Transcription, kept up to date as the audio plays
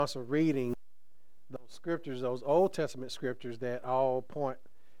also reading those scriptures, those Old Testament scriptures that all point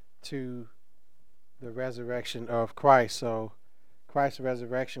to the resurrection of Christ. So Christ's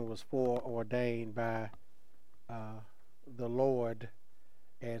resurrection was foreordained by the Lord,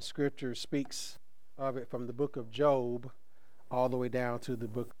 and Scripture speaks of it from the book of Job all the way down to the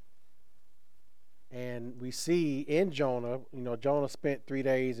book. And we see in Jonah, Jonah spent 3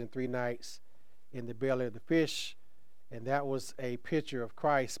 days and 3 nights in the belly of the fish, and that was a picture of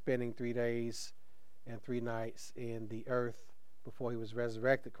Christ spending 3 days and 3 nights in the earth before he was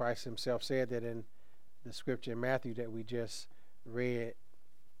resurrected. Christ himself said that in the scripture in Matthew that we just read,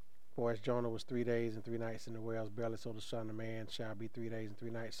 for as Jonah was 3 days and 3 nights in the whale's belly, so the Son of Man shall be 3 days and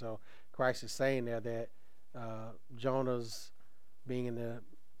 3 nights. So Christ is saying there that Jonah's being in the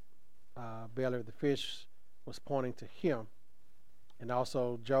belly of the fish was pointing to him. And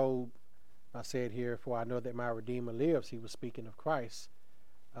also Job said here, for I know that my Redeemer lives. He was speaking of Christ.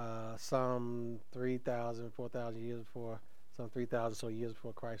 Some 3,000, 4,000 years before, some 3,000 so years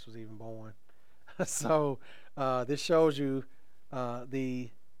before Christ was even born. So this shows you the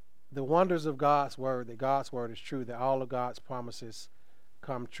wonders of God's word, that God's word is true, that all of God's promises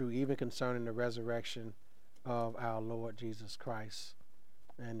come true, even concerning the resurrection of our Lord Jesus Christ.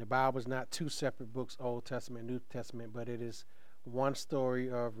 And the Bible is not 2 separate books, Old Testament, New Testament, but it is one story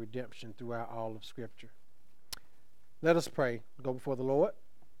of redemption throughout all of Scripture. Let us pray. Go before the Lord.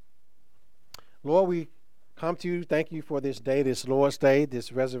 Lord, we come to you. Thank you for this day, this Lord's Day,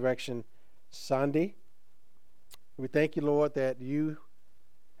 this Resurrection Sunday. We thank you, Lord, that you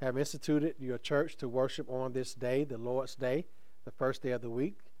have instituted your church to worship on this day, the Lord's Day, the first day of the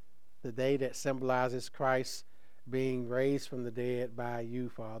week, the day that symbolizes Christ being raised from the dead by you,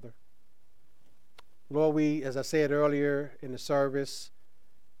 Father. Lord, we, as I said earlier in the service,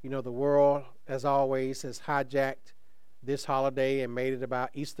 the world, as always, has hijacked this holiday and made it about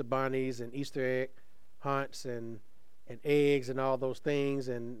Easter bunnies and Easter egg hunts and eggs and all those things.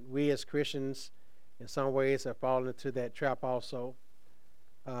 And we as Christians, in some ways, have fallen into that trap also.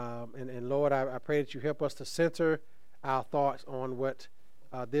 And Lord, I pray that you help us to center our thoughts on what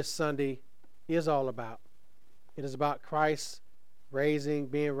this Sunday is all about. It is about Christ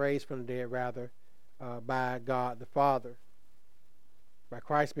being raised from the dead, by God the Father. By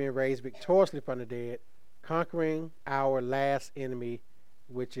Christ being raised victoriously from the dead, conquering our last enemy,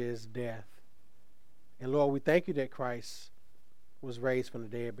 which is death. And Lord, we thank you that Christ was raised from the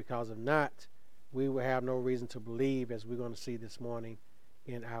dead, because if not, we will have no reason to believe, as we're going to see this morning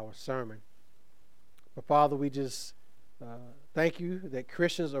in our sermon. But Father, we just thank you that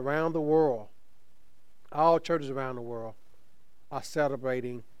Christians around the world, all churches around the world, are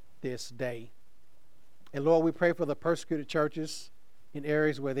celebrating this day. And Lord, we pray for the persecuted churches in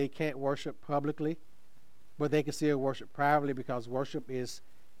areas where they can't worship publicly, but they can still worship privately, because worship is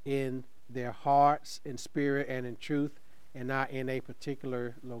in their hearts, in spirit, and in truth, and not in a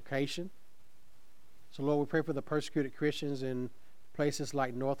particular location. So Lord, we pray for the persecuted Christians in places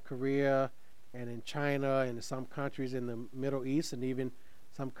like North Korea and in China and in some countries in the Middle East and even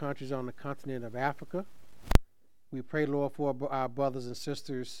some countries on the continent of Africa. We pray, Lord, for our brothers and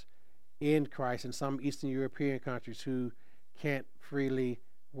sisters in Christ in some Eastern European countries who can't freely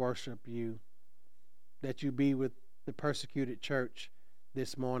worship you, that you be with the persecuted church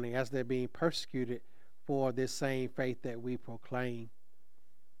this morning as they're being persecuted for this same faith that we proclaim.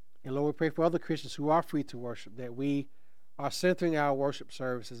 And Lord, we pray for other Christians who are free to worship, that we are centering our worship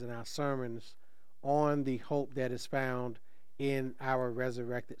services and our sermons on the hope that is found in our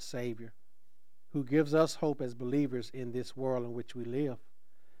resurrected Savior, who gives us hope as believers in this world in which we live.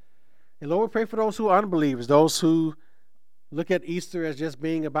 And Lord, we pray for those who are unbelievers, those who look at Easter as just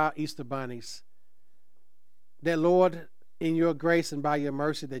being about Easter bunnies, that Lord, in your grace and by your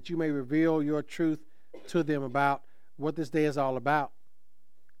mercy, that you may reveal your truth to them about what this day is all about,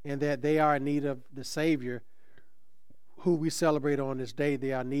 and that they are in need of the Savior who we celebrate on this day.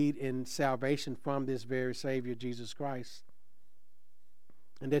 They are in need in salvation from this very Savior, Jesus Christ.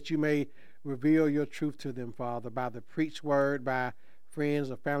 And that you may reveal your truth to them, Father, by the preached word, by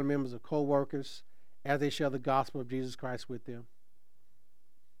friends or family members or co-workers, as they share the gospel of Jesus Christ with them,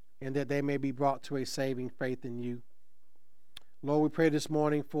 and that they may be brought to a saving faith in you. Lord, we pray this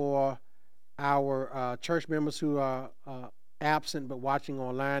morning for our church members who are absent but watching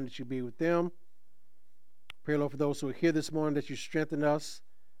online, that you be with them. Pray, Lord, for those who are here this morning, that you strengthen us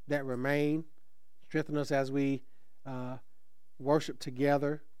that remain. Strengthen us as we worship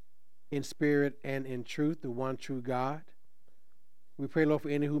together in spirit and in truth, the one true God. We pray, Lord, for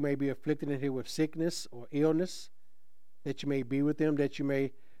any who may be afflicted in here with sickness or illness, that you may be with them, that you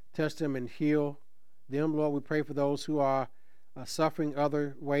may touch them and heal them. Lord, we pray for those who are suffering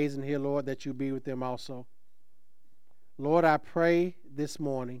other ways in here, Lord, that you be with them also. Lord, I pray this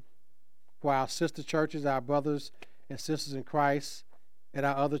morning for our sister churches, our brothers and sisters in Christ, and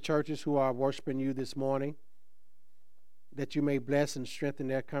our other churches who are worshiping you this morning, that you may bless and strengthen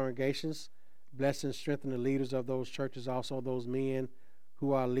their congregations, bless and strengthen the leaders of those churches, also those men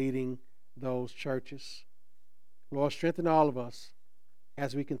who are leading those churches. Lord, strengthen all of us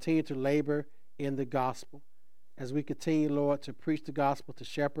as we continue to labor in the gospel, as we continue, Lord, to preach the gospel, to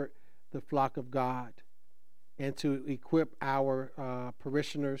shepherd the flock of God, and to equip our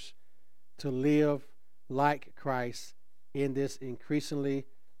parishioners to live like Christ in this increasingly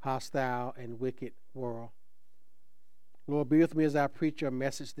hostile and wicked world. Lord, be with me as I preach your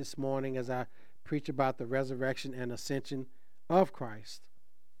message this morning, as I preach about the resurrection and ascension of Christ.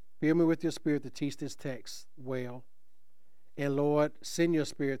 Fill me with your spirit to teach this text well. And Lord, send your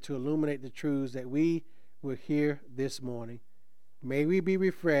spirit to illuminate the truths that we will hear this morning. May we be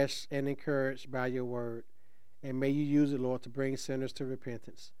refreshed and encouraged by your word. And may you use it, Lord, to bring sinners to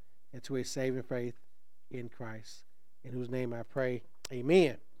repentance and to a saving faith in Christ, in whose name I pray.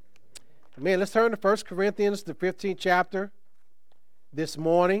 Amen. Amen. Let's turn to 1 Corinthians, the 15th chapter this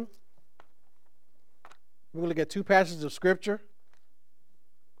morning. We're going to look at two passages of Scripture.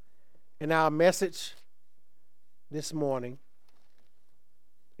 And our message this morning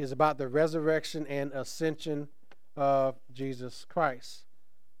is about the resurrection and ascension of Jesus Christ.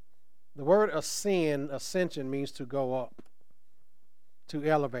 The word ascension means to go up, to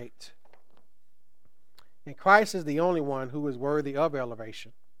elevate. And Christ is the only one who is worthy of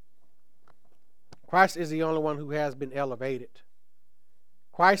elevation. Christ is the only one who has been elevated.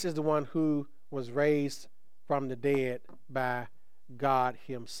 Christ is the one who was raised from the dead by God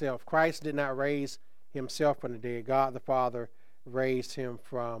himself. Christ did not raise himself from the dead. God the Father raised him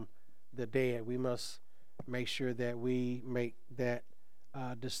from the dead. We must make sure that we make that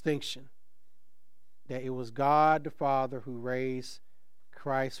distinction, that it was God the Father who raised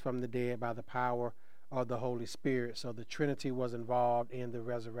Christ from the dead by the power of the Holy Spirit. So the Trinity was involved in the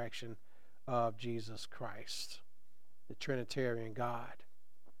resurrection of Jesus Christ, the Trinitarian God.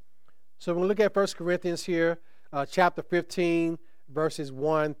 So we'll look at 1 Corinthians here, chapter 15, verses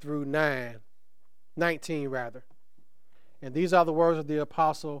 1 through 19 rather. And these are the words of the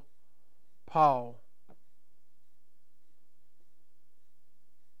Apostle Paul.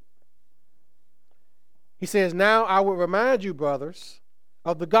 He says, "Now I will remind you, brothers,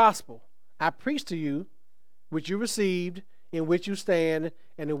 of the gospel I preached to you, which you received, in which you stand,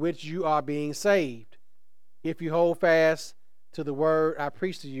 and in which you are being saved, if you hold fast to the word I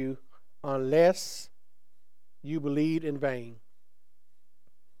preached to you, unless you believed in vain."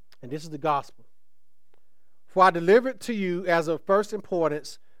 And this is the gospel. "For I delivered to you as of first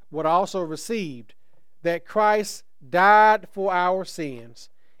importance what I also received, that Christ died for our sins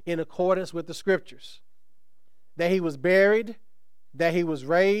in accordance with the Scriptures, that he was buried, that he was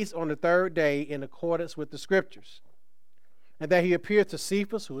raised on the third day in accordance with the Scriptures, and that he appeared to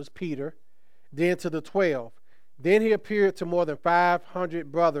Cephas, who is Peter, then to the 12. Then he appeared to more than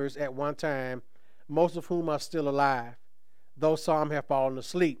 500 brothers at one time, most of whom are still alive, though some have fallen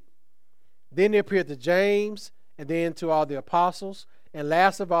asleep. Then he appeared to James, and then to all the apostles, and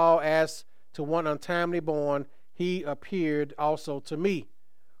last of all, as to one untimely born, he appeared also to me.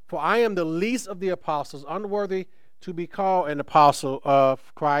 For I am the least of the apostles, unworthy to be called an apostle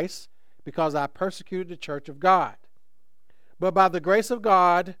of Christ, because I persecuted the church of God. But by the grace of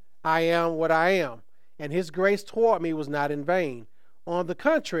God, I am what I am, and his grace toward me was not in vain. On the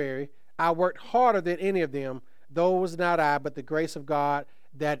contrary, I worked harder than any of them, though it was not I, but the grace of God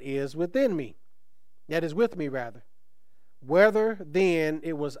that is within me, that is with me rather. Whether then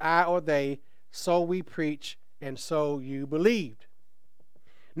it was I or they, so we preach, and so you believed.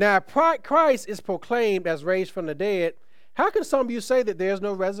 Now, if Christ is proclaimed as raised from the dead, how can some of you say that there's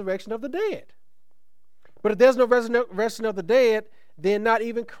no resurrection of the dead? But if there's no resurrection of the dead, then not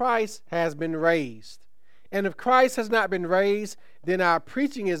even Christ has been raised. And if Christ has not been raised, then our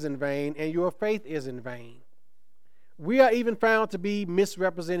preaching is in vain, and your faith is in vain. We are even found to be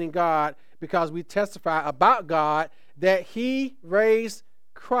misrepresenting God, because we testify about God that he raised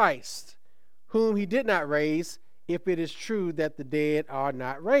Christ, whom he did not raise, if it is true that the dead are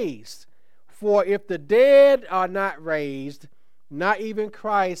not raised. For if the dead are not raised, not even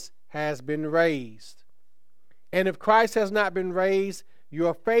Christ has been raised. And if Christ has not been raised,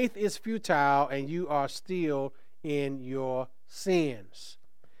 your faith is futile, and you are still in your sins.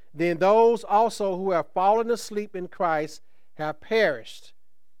 Then those also who have fallen asleep in Christ have perished.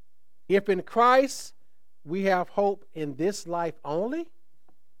 If in Christ we have hope in this life only,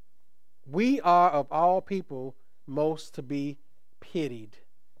 we are of all people most to be pitied,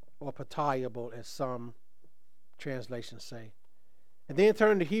 or pitiable, as some translations say. And then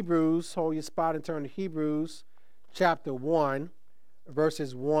turn to Hebrews, hold your spot and turn to Hebrews chapter 1,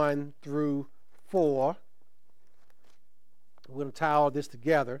 verses 1 through 4. We're going to tie all this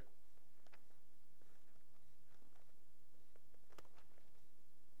together.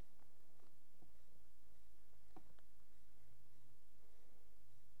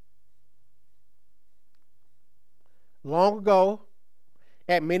 Long ago,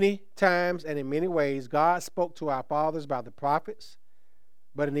 at many times and in many ways, God spoke to our fathers by the prophets,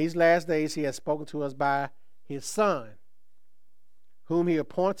 but in these last days he has spoken to us by his Son, whom he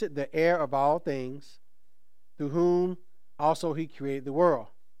appointed the heir of all things, through whom also he created the world.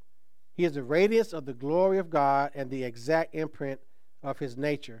 He is the radiance of the glory of God and the exact imprint of his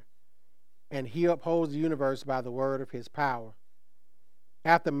nature, and he upholds the universe by the word of his power.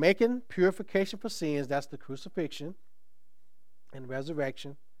 After making purification for sins, that's the crucifixion and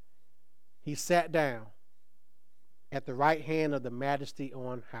resurrection, he sat down at the right hand of the majesty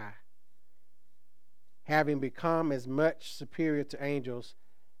on high, having become as much superior to angels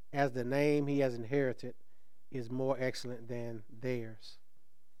as the name he has inherited is more excellent than theirs.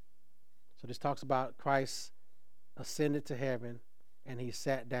 So this talks about Christ ascended to heaven and he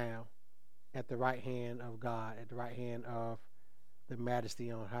sat down at the right hand of God, at the right hand of the majesty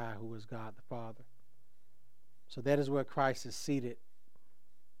on high, who is God the Father. So that is where Christ is seated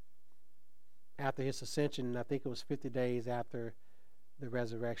after his ascension. I think it was 50 days after the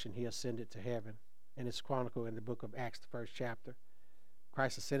resurrection, he ascended to heaven. And it's chronicled in the book of Acts, the first chapter.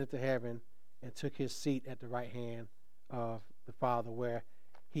 Christ ascended to heaven and took his seat at the right hand of the Father, where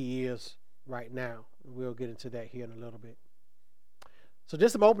he is right now. We'll get into that here in a little bit. So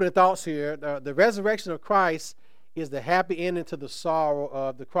just some opening thoughts here. The resurrection of Christ is the happy ending to the sorrow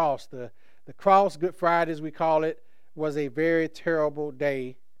of the cross. The cross, Good Friday as we call it, was a very terrible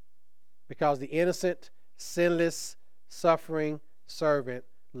day because the innocent, sinless, suffering servant,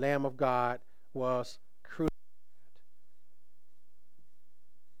 Lamb of God, was crucified.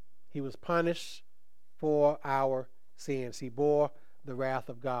 He was punished for our sins. He bore the wrath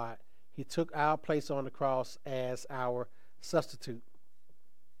of God. He took our place on the cross as our substitute.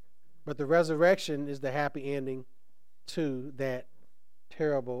 But the resurrection is the happy ending to that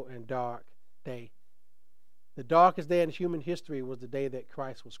terrible and dark day. The darkest day in human history was the day that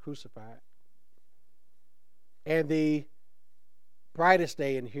Christ was crucified. And the brightest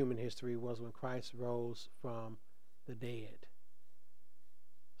day in human history was when Christ rose from the dead.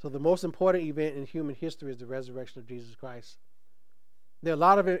 So the most important event in human history is the resurrection of Jesus Christ. There are a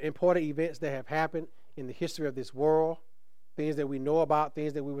lot of important events that have happened in the history of this world, things that we know about,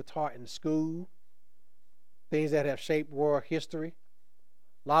 things that we were taught in school, things that have shaped world history.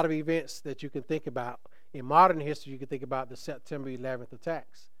 A lot of events that you can think about. In modern history, you can think about the September 11th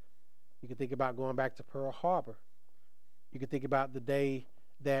attacks. You can think about going back to Pearl Harbor. You can think about the day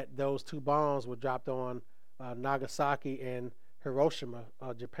that those two bombs were dropped on Nagasaki and Hiroshima,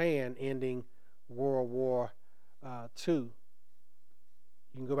 Japan, ending World War II. You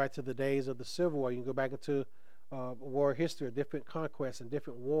can go back to the days of the Civil War. You can go back into war history, different conquests and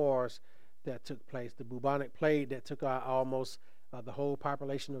different wars that took place. The bubonic plague that took out almost the whole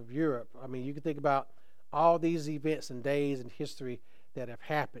population of Europe. I mean, you can think about all these events and days in history that have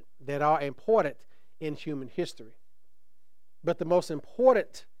happened that are important in human history. But the most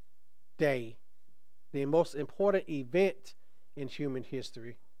important day, the most important event in human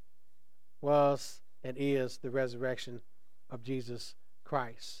history was and is the resurrection of Jesus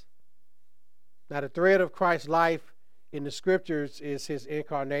Christ. Now, the thread of Christ's life in the scriptures is his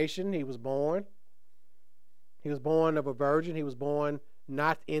incarnation. He was born. He was born of a virgin. He was born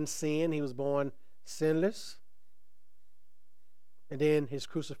not in sin. He was born sinless. And then his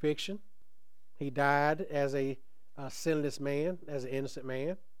crucifixion. He died as a sinless man, as an innocent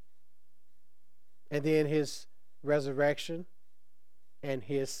man. And then his resurrection and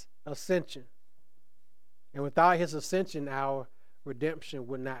his ascension. And without his ascension, our redemption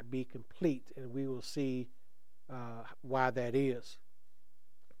would not be complete. And we will see why that is.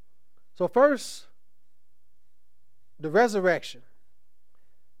 So first, the resurrection.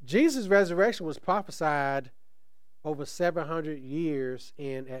 Jesus' resurrection was prophesied over 700 years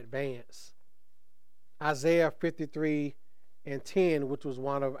in advance. Isaiah 53:10, which was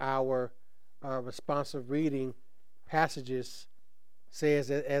one of our responsive reading passages,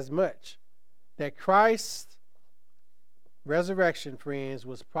 says as much. That Christ's resurrection, friends,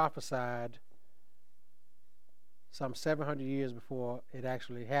 was prophesied some 700 years before it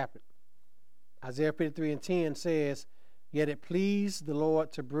actually happened. Isaiah 53:10 says, "Yet it pleased the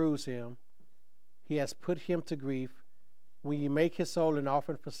Lord to bruise him. he has put him to grief. When you make his soul an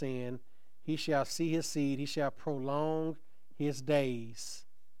offering for sin, he shall see his seed. He shall prolong his days.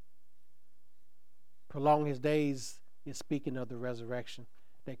 Prolong his days is speaking of the resurrection.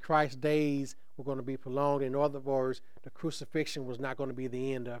 That Christ's days were going to be prolonged. In other words, the crucifixion was not going to be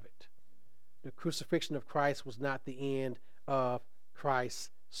the end of it. The crucifixion of Christ was not the end of Christ's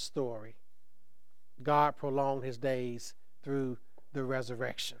story. God prolonged his days through the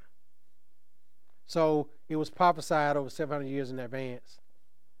resurrection. So it was prophesied over 700 years in advance.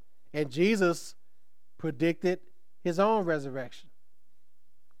 And Jesus predicted his own resurrection.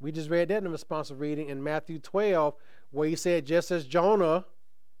 We just read that in the responsive reading in Matthew 12, where he said, just as Jonah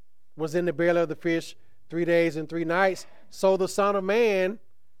was in the belly of the fish 3 days and 3 nights, so the Son of Man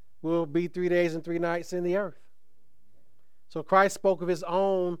will be 3 days and 3 nights in the earth. So Christ spoke of his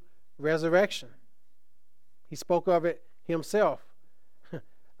own resurrection. He spoke of it himself.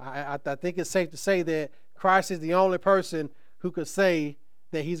 I think it's safe to say that Christ is the only person who could say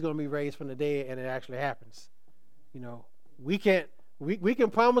that he's going to be raised from the dead, and it actually happens. You know, we can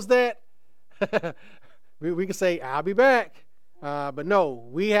promise that. we can say, I'll be back. But no,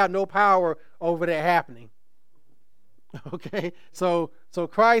 we have no power over that happening. Okay? So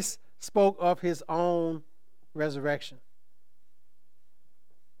Christ spoke of his own resurrection.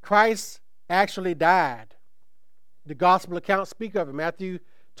 Christ actually died. The gospel accounts speak of it. Matthew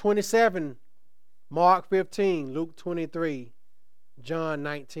 27, Mark 15, Luke 23, John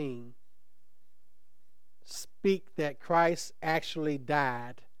 19. Speak that Christ actually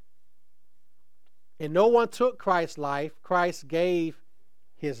died. And no one took Christ's life. Christ gave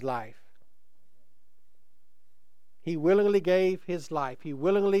his life. He willingly gave his life. He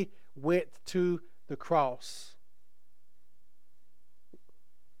willingly went to the cross.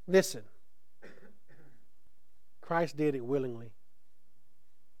 Listen, Christ did it willingly.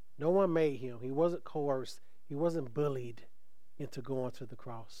 No one made him. He wasn't coerced. He wasn't bullied into going to the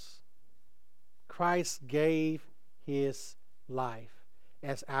cross. Christ gave his life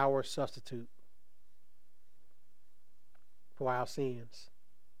as our substitute for our sins.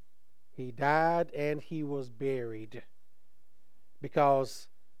 He died and he was buried. Because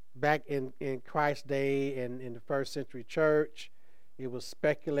back in Christ's day and in the first century church, it was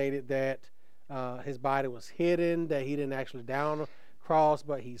speculated that his body was hidden, that he didn't actually die on the cross,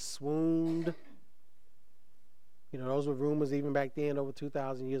 but he swooned. You know, those were rumors even back then, over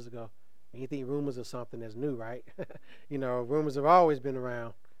 2,000 years ago. And you think rumors are something that's new, right? You know, rumors have always been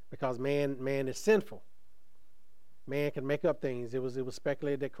around because man is sinful. Man can make up things. It was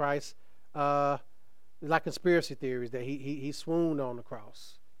speculated that Christ, like conspiracy theories, that he swooned on the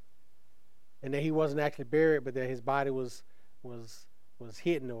cross, and that he wasn't actually buried, but that his body was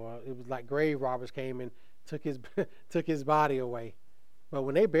hidden, or it was like grave robbers came and took his body away. But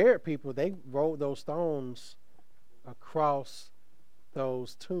when they buried people, they rolled those stones across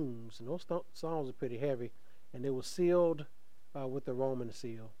those tombs, and those stones are pretty heavy, and they were sealed with the Roman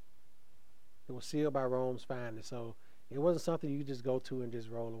seal. It was sealed by Rome's finest, so it wasn't something you just go to and just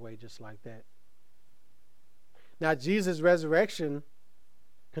roll away just like that. Now, Jesus' resurrection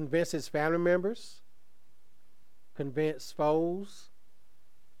convinced his family members, convinced foes,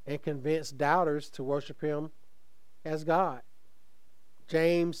 and convinced doubters to worship him as God.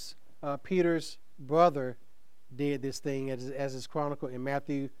 James, Peter's brother, did this thing as is chronicled in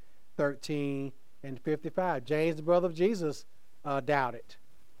Matthew 13 and 55. James, the brother of Jesus, doubted.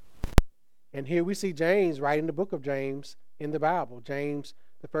 And here we see James writing the book of James in the Bible. James,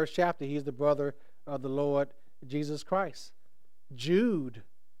 the first chapter, he's the brother of the Lord Jesus Christ. Jude,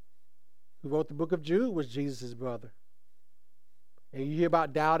 who wrote the book of Jude, was Jesus' brother. And you hear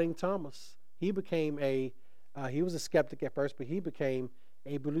about doubting Thomas. He became he was a skeptic at first, but he became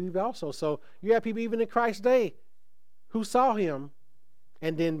a believer also. So you have people even in Christ's day who saw him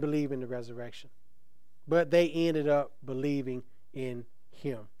and didn't believe in the resurrection. But they ended up believing in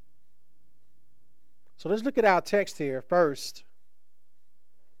him. So let's look at our text here first.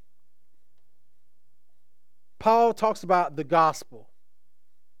 Paul talks about the gospel.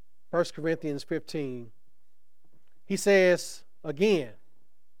 1 Corinthians 15. He says, again,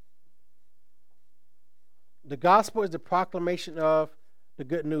 the gospel is the proclamation of the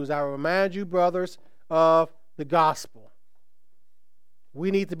good news. I will remind you, brothers, of the gospel.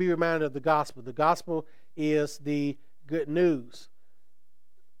 We need to be reminded of the gospel. The gospel is the good news.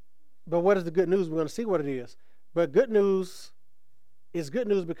 But what is the good news? We're going to see what it is. But good news is good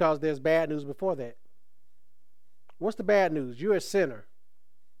news because there's bad news before that. What's the bad news? You're a sinner.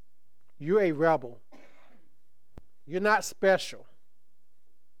 You're a rebel. You're not special.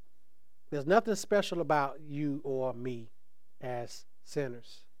 There's nothing special about you or me as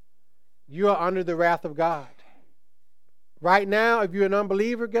sinners. You are under the wrath of God. Right now, if you're an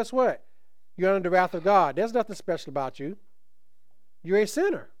unbeliever, guess what? You're under the wrath of God. There's nothing special about you. You're a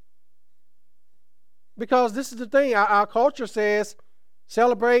sinner. Because this is the thing. Our culture says,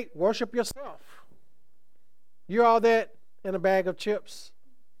 celebrate, worship yourself. You're all that in a bag of chips.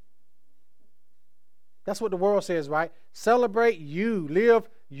 That's what the world says, right? Celebrate you. Live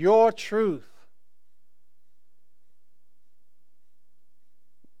your truth.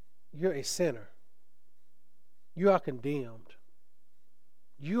 You're a sinner. You are condemned.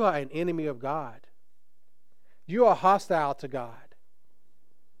 You are an enemy of God. You are hostile to God.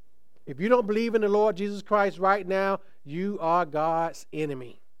 If you don't believe in the Lord Jesus Christ right now, you are God's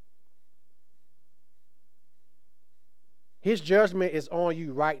enemy. His judgment is on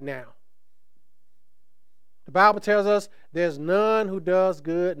you right now. The Bible tells us there's none who does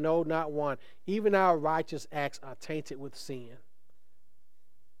good, no, not one. Even our righteous acts are tainted with sin.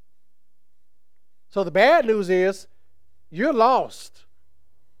 So the bad news is you're lost.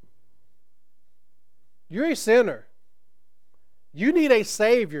 You're a sinner. You need a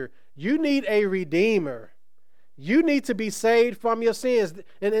Savior. You need a Redeemer. You need to be saved from your sins.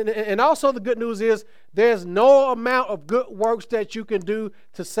 And also the good news is there's no amount of good works that you can do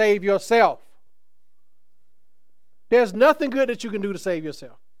to save yourself. There's nothing good that you can do to save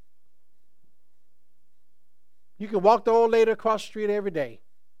yourself. You can walk the old lady across the street every day.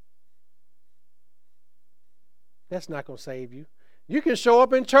 That's not going to save you. You can show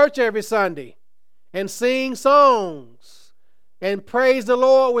up in church every Sunday and sing songs and praise the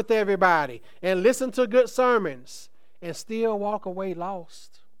Lord with everybody and listen to good sermons and still walk away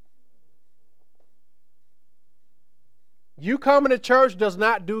lost. You coming to church does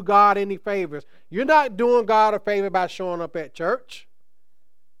not do God any favors. You're not doing God a favor by showing up at church.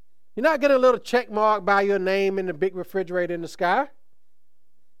 You're not getting a little check mark by your name in the big refrigerator in the sky.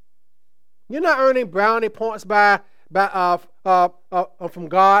 You're not earning brownie points from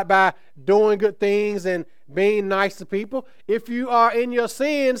God by doing good things and being nice to people. If you are in your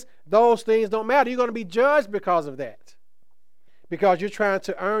sins, those things don't matter. You're going to be judged because of that. Because you're trying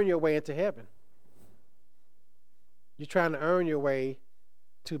to earn your way into heaven. You're trying to earn your way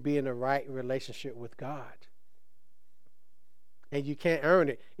to be in the right relationship with God. And you can't earn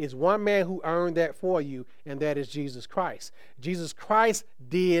it. It's one man who earned that for you, and that is Jesus Christ. Jesus Christ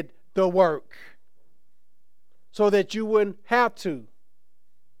did the work so that you wouldn't have to.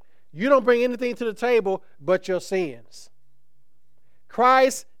 You don't bring anything to the table but your sins.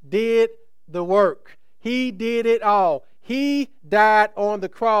 Christ did the work. He did it all. He died on the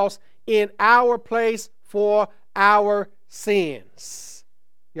cross in our place for our sins.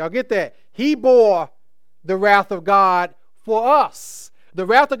 Y'all get that? He bore the wrath of God for us. The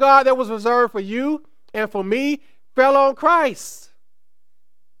wrath of God that was reserved for you and for me fell on Christ.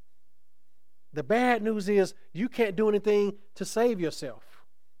 The bad news is you can't do anything to save yourself.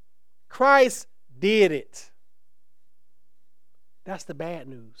 Christ did it. That's the bad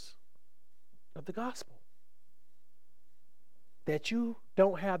news of the gospel. That you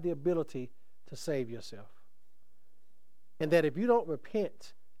don't have the ability to save yourself. And that if you don't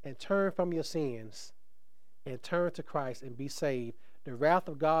repent and turn from your sins and turn to Christ and be saved, the wrath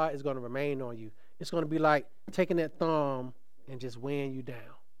of God is going to remain on you. It's going to be like taking that thumb and just weighing you down.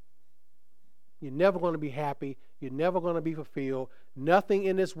 You're never going to be happy. You're never going to be fulfilled. Nothing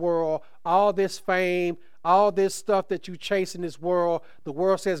in this world, all this fame, all this stuff that you chase in this world, the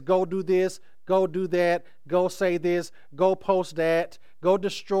world says, go do this, go do that, go say this, go post that, go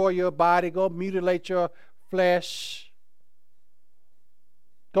destroy your body, go mutilate your flesh,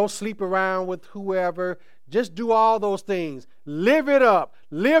 go sleep around with whoever. Just do all those things. Live it up.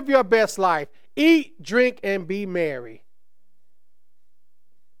 Live your best life. Eat, drink, and be merry.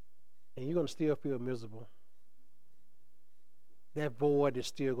 And you're going to still feel miserable. That void is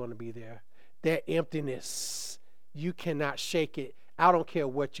still going to be there. That emptiness, you cannot shake it. I don't care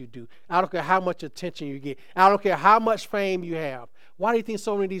what you do. I don't care how much attention you get. I don't care how much fame you have. Why do you think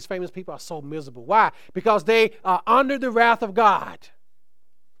so many of these famous people are so miserable? Why? Because they are under the wrath of God.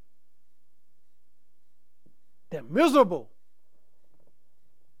 They're miserable.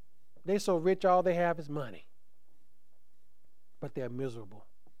 They're so rich, all they have is money. But they're miserable.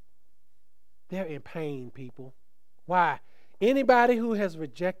 They're in pain, people. Why? Anybody who has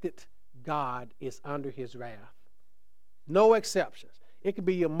rejected God is under his wrath. No exceptions. It could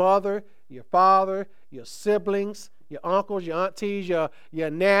be your mother, your father, your siblings, your uncles, your aunties, your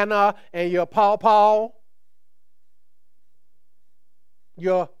nana, and your pawpaw,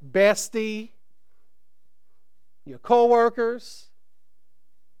 your bestie, your co-workers.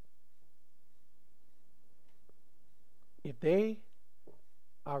 If they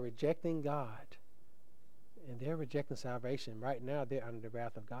are rejecting God, and they're rejecting salvation. Right now, they're under the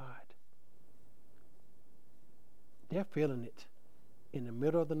wrath of God. They're feeling it in the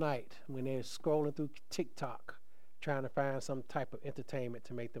middle of the night when they're scrolling through TikTok, trying to find some type of entertainment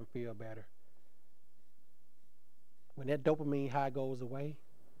to make them feel better. When that dopamine high goes away,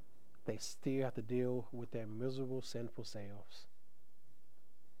 they still have to deal with their miserable, sinful selves.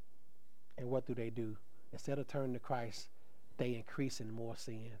 And what do? Instead of turning to Christ, they increase in more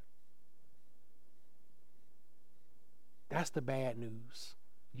sin. That's the bad news.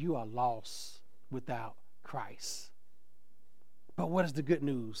 You are lost without Christ. But what is the good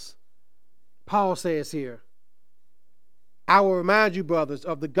news? Paul says here, I will remind you, brothers,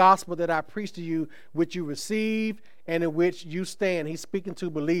 of the gospel that I preached to you, which you received and in which you stand. He's speaking to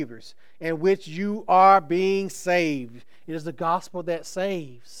believers, in which you are being saved. It is the gospel that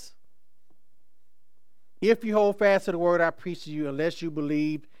saves. If you hold fast to the word I preached to you, unless you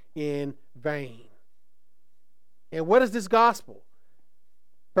believe in vain. And what is this gospel?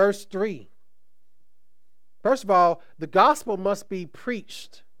 Verse 3. First of all, the gospel must be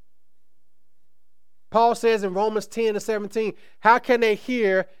preached. Paul says in Romans 10:17, how can they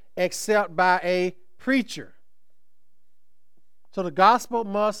hear except by a preacher? So the gospel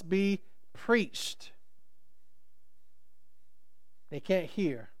must be preached. They can't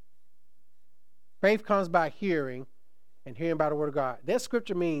hear. Faith comes by hearing, and hearing by the word of God. That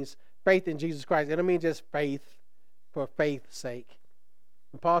scripture means faith in Jesus Christ. It don't mean just faith for faith's sake.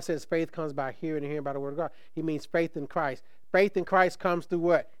 When Paul says faith comes by hearing and hearing by the word of God, he means faith in Christ. Faith in Christ comes through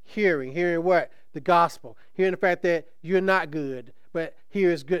what? Hearing. Hearing what? The gospel. Hearing the fact that you're not good, but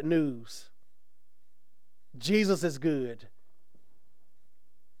here is good news. Jesus is good.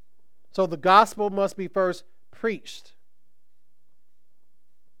 So the gospel must be first preached.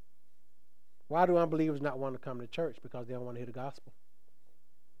 Why do unbelievers not want to come to church? Because they don't want to hear the gospel.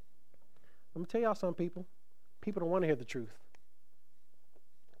 Let me tell y'all something, people. People don't want to hear the truth.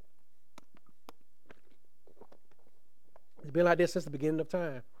 It's been like this since the beginning of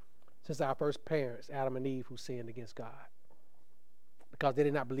time, since our first parents, Adam and Eve, who sinned against God. Because they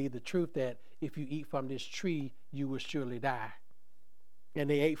did not believe the truth that if you eat from this tree, you will surely die. And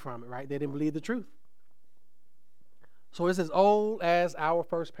they ate from it, right? They didn't believe the truth. So it's as old as our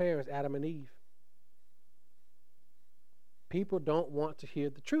first parents, Adam and Eve. People don't want to hear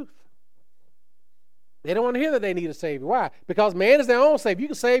the truth. They don't want to hear that they need a Savior. Why? Because man is their own Savior. You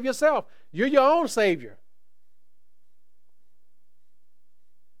can save yourself. You're your own Savior.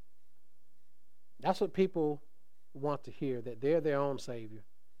 That's what people want to hear, that they're their own Savior.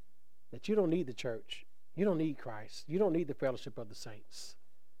 That you don't need the church. You don't need Christ. You don't need the fellowship of the saints.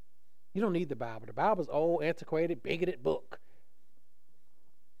 You don't need the Bible. The Bible's old, antiquated, bigoted book.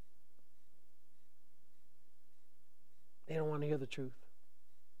 They don't want to hear the truth.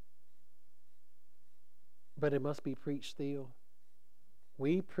 But it must be preached still.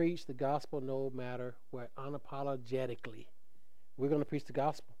 We preach the gospel no matter what, unapologetically. We're going to preach the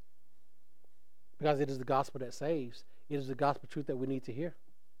gospel. Because it is the gospel that saves. It is the gospel truth that we need to hear.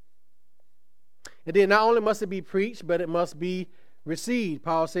 And then not only must it be preached, but it must be received.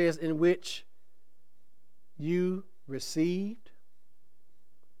 Paul says, in which you received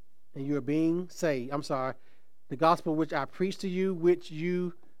and you are being saved. The gospel which I preached to you, which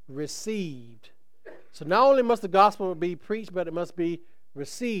you received. So not only must the gospel be preached, but it must be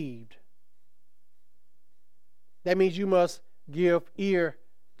received. That means you must give ear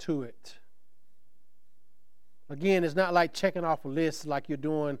to it. Again, it's not like checking off a list like you're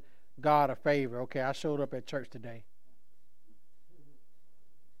doing God a favor. Okay, I showed up at church today.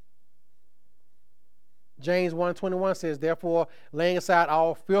 James 1:21 says, therefore, laying aside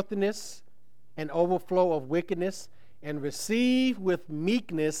all filthiness and overflow of wickedness, and receive with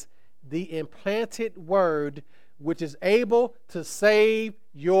meekness the implanted word, which is able to save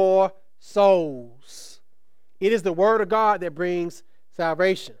your souls. It is the word of God that brings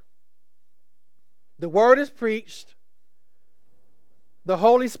salvation. The word is preached. The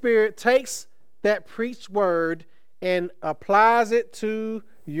Holy Spirit takes that preached word and applies it to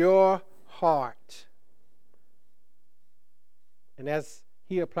your heart. And as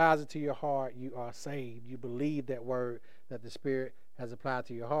He applies it to your heart, you are saved. You believe that word that the Spirit has applied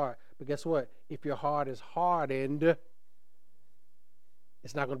to your heart. But guess what? If your heart is hardened,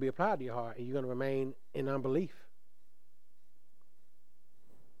 it's not going to be applied to your heart, and you're going to remain in unbelief.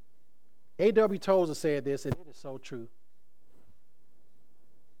 A.W. Tozer said this, and it is so true.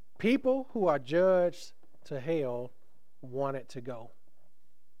 People who are judged to hell want it to go.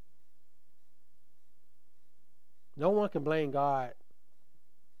 No one can blame God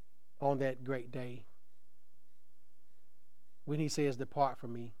on that great day. when he says, depart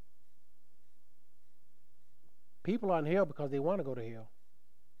from me. People are in hell because they want to go to hell.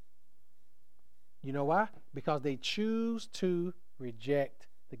 You know why? Because they choose to reject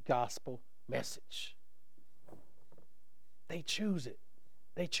the gospel message. They choose it.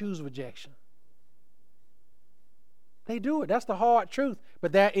 They choose rejection. They do it. That's the hard truth.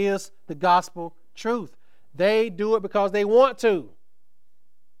 But that is the gospel truth. They do it because they want to.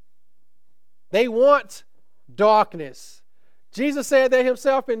 They want darkness. Jesus said that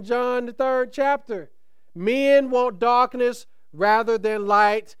himself in John the 3rd chapter. Men want darkness rather than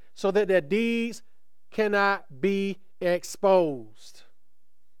light so that their deeds cannot be exposed.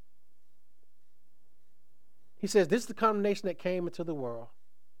 He says this is the condemnation that came into the world.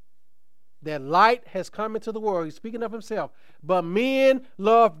 That light has come into the world. He's speaking of himself. But men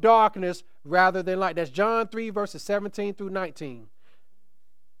love darkness rather than light. That's John 3 verses 17 through 19.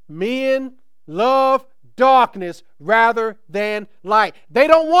 Men love darkness rather than light. They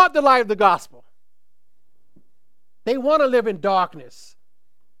don't want the light of the gospel. They want to live in darkness.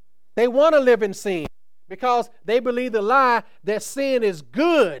 They want to live in sin because they believe the lie that sin is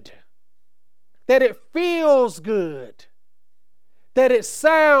good, that it feels good, that it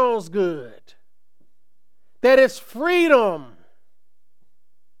sounds good, that it's freedom.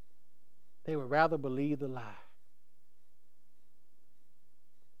 They would rather believe the lie.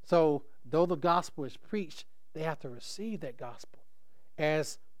 So, though the gospel is preached, they have to receive that gospel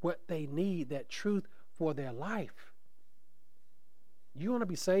as what they need, that truth for their life. You want to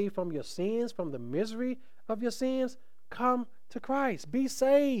be saved from your sins, from the misery of your sins? Come to Christ. Be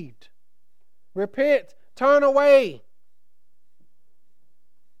saved. Repent. Turn away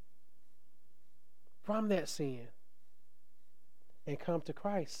from that sin and come to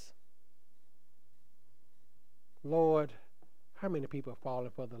Christ. Lord, how many people are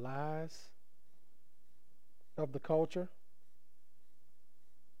falling for the lies of the culture?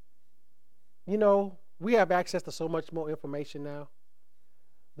 You know, we have access to so much more information now.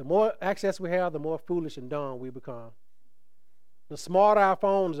 The more access we have, the more foolish and dumb we become. The smarter our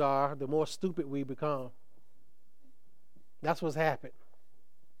phones are, the more stupid we become. That's what's happened.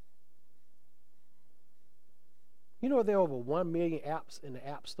 You know there are over 1 million apps in the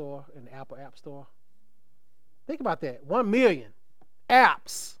App Store, in the Apple App Store? Think about that. 1 million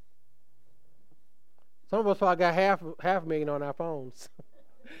apps. Some of us probably got half a million on our phones.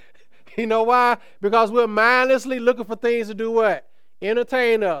 You know why? Because we're mindlessly looking for things to do what?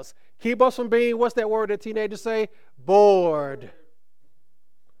 Entertain us. Keep us from being, what's that word that teenagers say? Bored.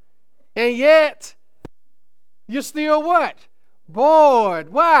 And yet, you're still what? Bored.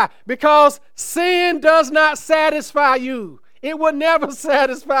 Why? Because sin does not satisfy you. It will never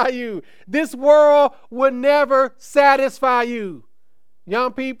satisfy you. This world will never satisfy you.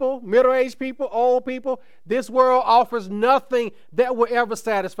 Young people, middle-aged people, old people, this world offers nothing that will ever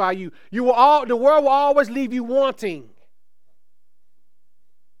satisfy you. The world will always leave you wanting.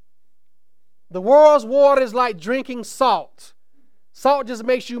 The world's water is like drinking salt. Salt just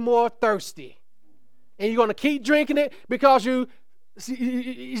makes you more thirsty. And you're going to keep drinking it because you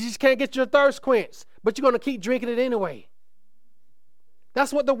just can't get your thirst quenched. But you're going to keep drinking it anyway.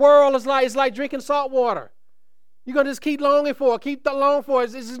 That's what the world is like. It's like drinking salt water. You're going to just keep longing for it. Keep longing for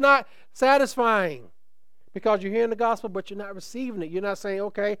it. It's just not satisfying. Because you're hearing the gospel, but you're not receiving it. You're not saying,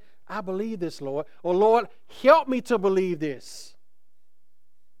 okay, I believe this, Lord. Or, Lord, help me to believe this.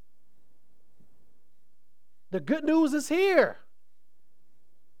 The good news is here.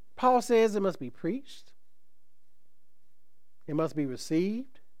 Paul says it must be preached. It must be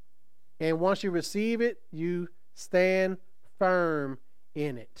received. And once you receive it, you stand firm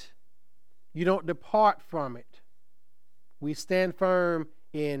in it. You don't depart from it. We stand firm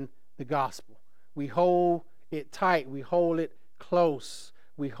in the gospel. We hold it tight. We hold it close.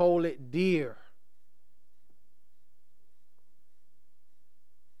 We hold it dear.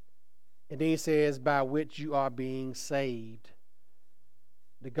 And then he says, by which you are being saved.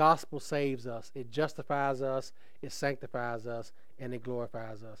 The gospel saves us. It justifies us. It sanctifies us. And it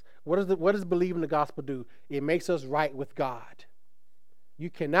glorifies us. What does believing the gospel do? It makes us right with God. You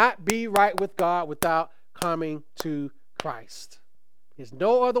cannot be right with God without coming to Christ. There's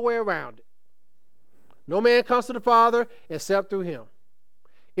no other way around it. No man comes to the Father except through him.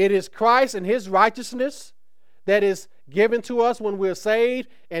 It is Christ and his righteousness that is given to us when we're saved,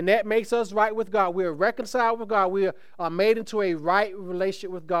 and that makes us right with God. We are reconciled with God. We are made into a right relationship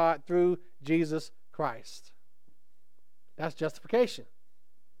with God through Jesus Christ. That's justification.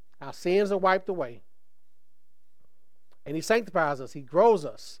 Our sins are wiped away. And he sanctifies us. He grows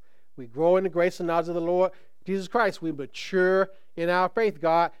us. We grow in the grace and knowledge of the Lord Jesus Christ. We mature in our faith.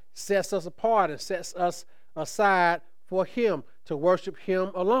 God sets us apart and sets us aside for him, to worship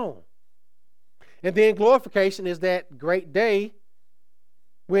him alone. And then glorification is that great day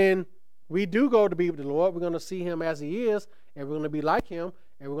when we do go to be with the Lord. We're going to see him as he is, and we're going to be like him,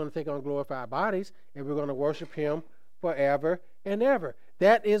 and we're going to take on glorified bodies, and we're going to worship him forever and ever.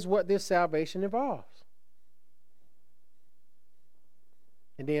 That is what this salvation involves.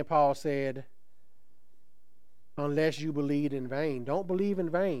 And then Paul said, unless you believe in vain. Don't believe in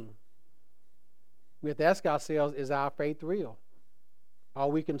vain. We have to ask ourselves, is our faith real? Are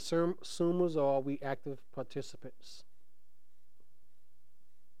we consumers or are we active participants?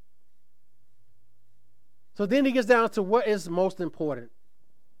 So then he gets down to what is most important.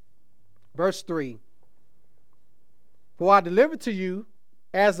 Verse 3. For I delivered to you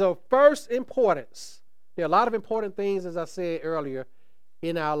as of first importance. There are a lot of important things, as I said earlier,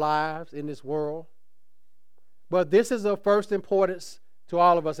 in our lives, in this world. But this is of first importance to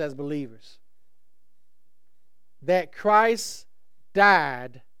all of us as believers. That Christ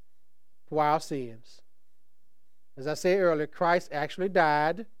died for our sins. As I said earlier, Christ actually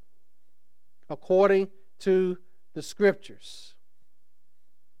died according to the Scriptures.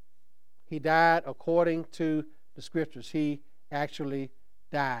 He died according to the Scriptures. He actually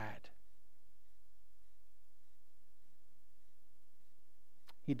died.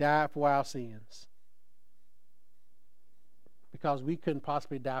 He died for our sins. Because we couldn't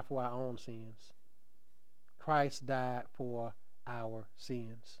possibly die for our own sins. Christ died for our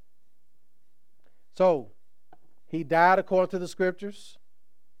sins. So, he died according to the Scriptures.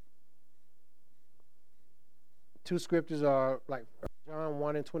 Two scriptures are like John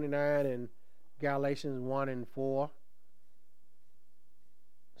 1:29 and Galatians 1:4.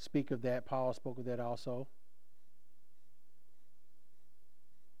 Speak of that. Paul spoke of that also.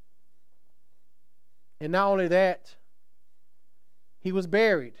 And not only that, he was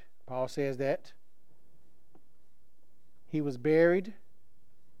buried. Paul says that. He was buried,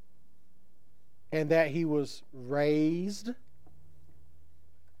 and that he was raised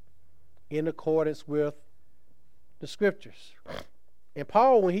in accordance with the Scriptures. And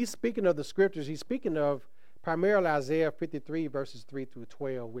Paul, when he's speaking of the Scriptures, he's speaking of primarily Isaiah 53, verses 3 through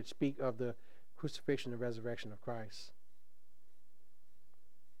 12, which speak of the crucifixion and resurrection of Christ.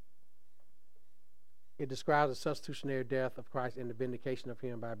 It describes the substitutionary death of Christ and the vindication of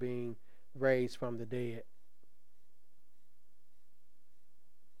him by being raised from the dead.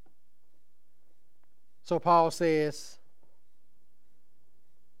 So Paul says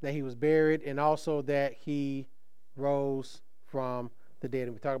that he was buried and also that he rose from the dead.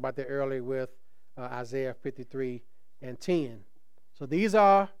 And we talked about that earlier with Isaiah 53 and 10. So these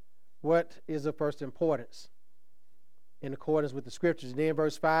are what is of first importance in accordance with the Scriptures. And then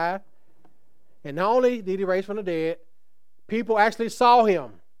verse 5, and not only did he raise from the dead, people actually saw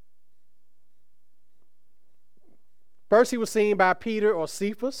him. First he was seen by Peter or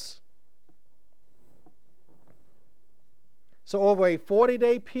Cephas. So over a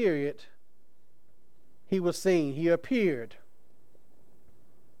 40-day period, he was seen. He appeared.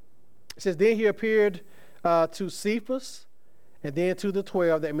 It says, then he appeared to Cephas, and then to the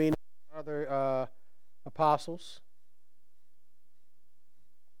 12, that means other apostles,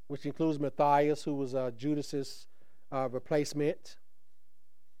 which includes Matthias, who was Judas's replacement.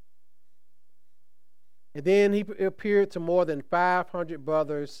 And then he appeared to more than 500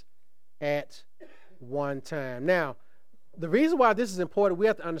 brothers at one time. Now, the reason why this is important, we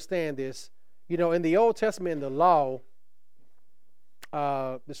have to understand this. You know, in the Old Testament, in the law,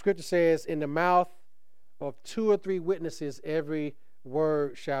 the Scripture says, in the mouth of 2 or 3 witnesses, every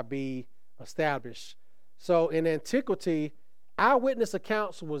word shall be established. So in antiquity, eyewitness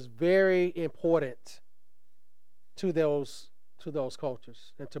accounts was very important to those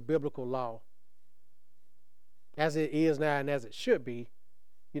cultures and to biblical law, as it is now and as it should be.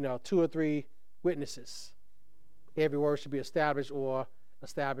 You know, 2 or 3 witnesses, every word should be established or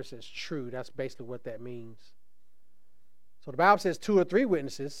established as true. That's basically what that means. So the Bible says 2 or 3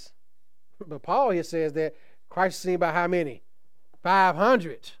 witnesses, but Paul here says that Christ is seen by how many?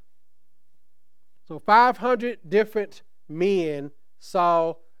 500. So 500 different men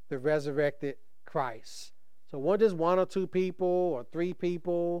saw the resurrected Christ. So wasn't just 1 or 2 people or 3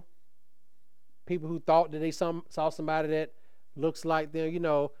 people who thought that they saw somebody that looks like them, you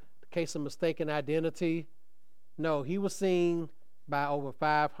know, the case of mistaken identity. No, he was seen by over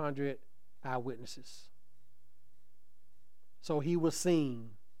 500 eyewitnesses. So he was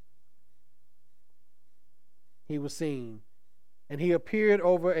seen. He was seen. And he appeared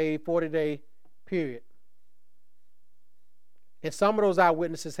over a 40-day period. And some of those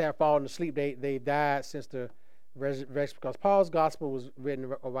eyewitnesses have fallen asleep. They died since the resurrection, because Paul's gospel was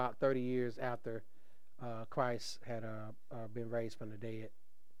written about 30 years after Christ had been raised from the dead.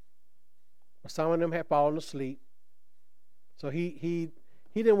 But some of them had fallen asleep. So he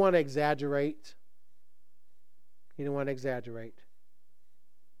didn't want to exaggerate. He didn't want to exaggerate.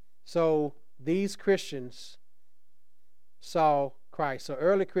 So these Christians saw Christ. So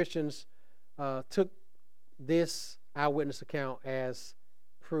early Christians took this eyewitness account as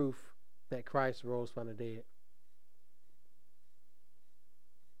proof that Christ rose from the dead.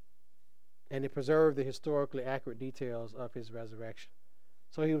 And it preserved the historically accurate details of his resurrection.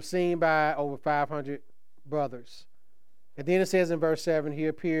 So he was seen by over 500 brothers. And then it says in verse 7, he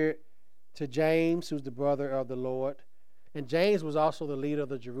appeared to James, who's the brother of the Lord. And James was also the leader of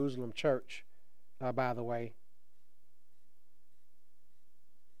the Jerusalem church, by the way.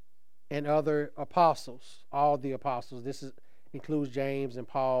 And other apostles, all the apostles. This includes James and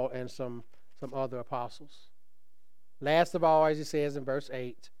Paul and some other apostles. Last of all, as he says in verse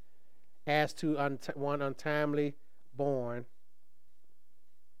 8, as to one untimely born,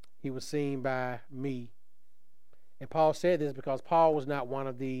 he was seen by me. And Paul said this because Paul was not one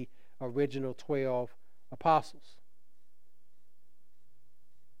of the original 12 apostles.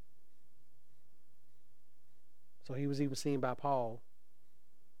 So he was even seen by Paul.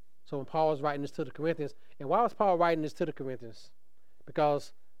 So when Paul was writing this to the Corinthians, and why was Paul writing this to the Corinthians?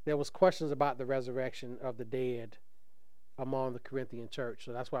 Because there was questions about the resurrection of the dead among the Corinthian church.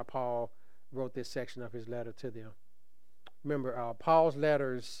 So that's why Paul wrote this section of his letter to them. Remember, Paul's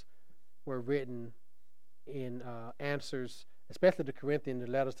letters were written in answers, especially the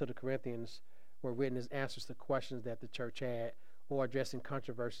letters to the Corinthians were written as answers to questions that the church had or addressing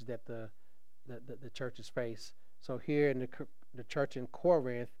controversies that the churches face. So here in the church in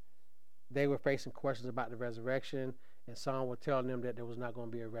Corinth, they were facing questions about the resurrection, and some were telling them that there was not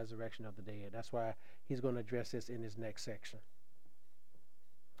going to be a resurrection of the dead. That's why he's going to address this in his next section.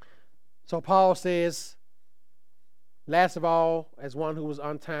 So Paul says, last of all, as one who was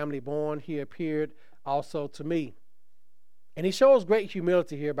untimely born, he appeared also to me. And he shows great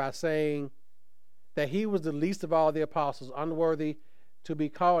humility here by saying that he was the least of all the apostles, unworthy to be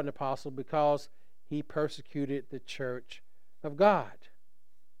called an apostle because he persecuted the church of God.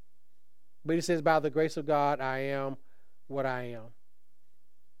 But he says, by the grace of God, I am what I am.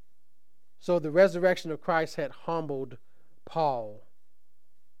 So the resurrection of Christ had humbled Paul.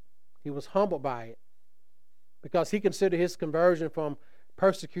 He was humbled by it because he considered his conversion from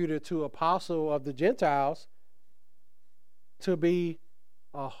persecutor to apostle of the Gentiles to be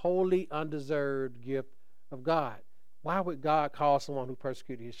a wholly undeserved gift of God. Why would God call someone who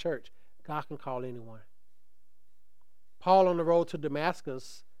persecuted his church? God can call anyone. Paul on the road to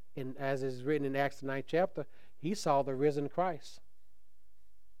Damascus, as is written in Acts the 9th chapter, he saw the risen Christ.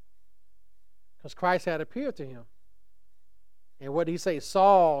 Because Christ had appeared to him. And what did he say?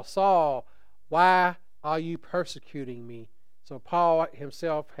 Saul, Saul, why are you persecuting me? So Paul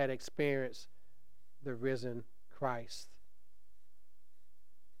himself had experienced the risen Christ.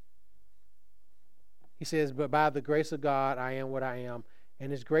 He says, but by the grace of God, I am what I am.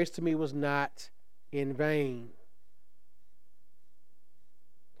 And his grace to me was not in vain.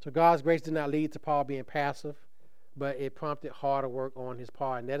 So God's grace did not lead to Paul being passive, but it prompted harder work on his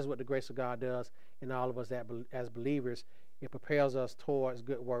part. And that is what the grace of God does in all of us as believers. It propels us towards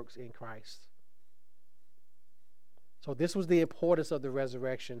good works in Christ. So this was the importance of the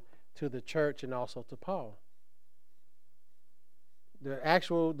resurrection to the church and also to Paul.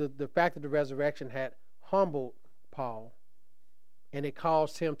 The fact of the resurrection had humbled Paul, and it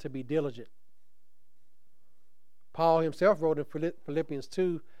caused him to be diligent. Paul himself wrote in Philippians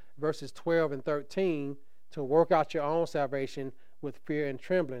 2, verses 12 and 13, to work out your own salvation with fear and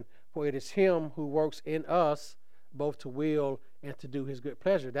trembling, for it is him who works in us both to will and to do his good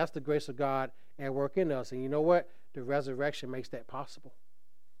pleasure. That's the grace of God at work in us. And you know what? The resurrection makes that possible.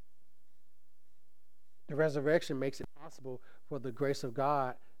 The resurrection makes it possible for the grace of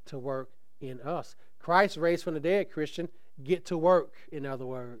God to work in us. Christ raised from the dead, Christian. Get to work, in other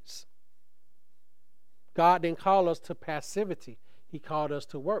words. God didn't call us to passivity. He called us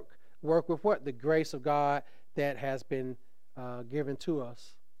to work. Work with what? The grace of God that has been given to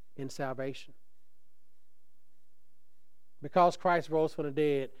us in salvation. Because Christ rose from the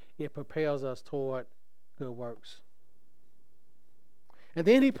dead, it propels us toward good works. And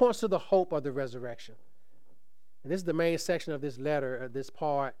then he points to the hope of the resurrection. And this is the main section of this letter, this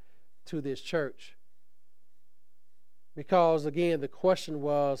part to this church. Because, again, the question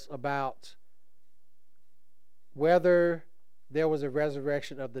was about whether there was a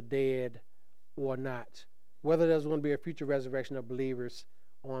resurrection of the dead or not. Whether there's going to be a future resurrection of believers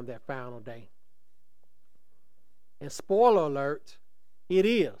on that final day. And spoiler alert, it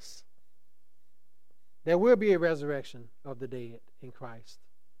is. There will be a resurrection of the dead in Christ.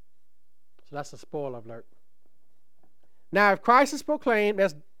 So that's a spoiler alert. Now, if Christ is proclaimed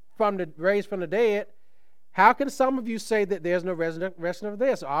as raised from the dead, how can some of you say that there's no resurrection of the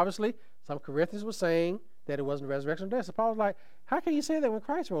dead? So obviously, some Corinthians were saying that it wasn't a resurrection of the dead. So Paul was like, how can you say that when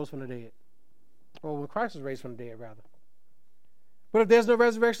Christ rose from the dead? Or when Christ was raised from the dead, rather. But if there's no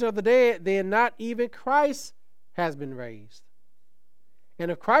resurrection of the dead, then not even Christ has been raised.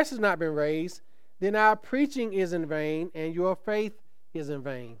 And if Christ has not been raised, then our preaching is in vain and your faith is in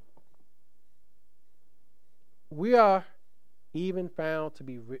vain. We are even found to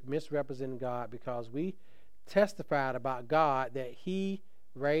be misrepresenting God because we testified about God that he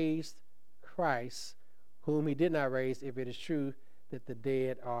raised Christ, whom he did not raise, if it is true that the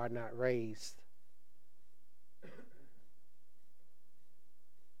dead are not raised.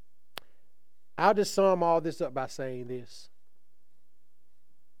 I'll just sum all this up by saying this.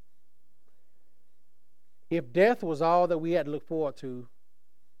 If death was all that we had to look forward to,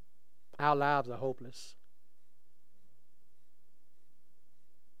 our lives are hopeless.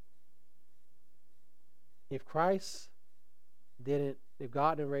 If God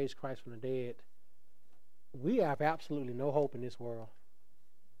didn't raise Christ from the dead, we have absolutely no hope in this world.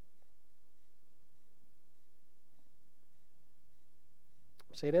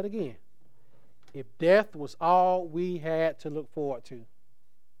 Say that again. If death was all we had to look forward to,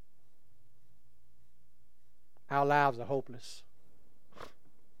 our lives are hopeless.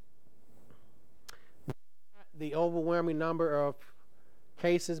 The overwhelming number of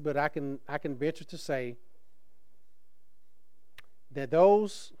cases, but I can venture to say that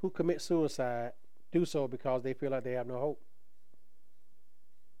those who commit suicide do so because they feel like they have no hope.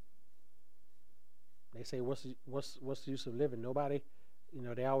 They say, what's the use of living? Nobody,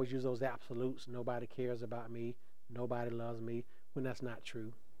 they always use those absolutes. Nobody cares about me. Nobody loves me, when that's not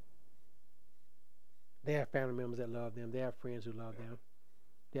true. They have family members that love them. They have friends who love them.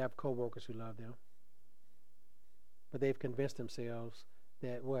 They have co-workers who love them. But they've convinced themselves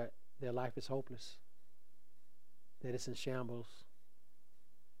that their life is hopeless, that it's in shambles,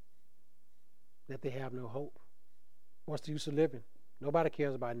 that they have no hope. What's the use of living? Nobody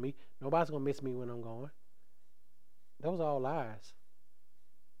cares about me. Nobody's going to miss me when I'm gone. Those are all lies,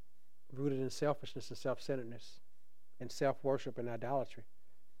 rooted in selfishness and self-centeredness and self-worship and idolatry.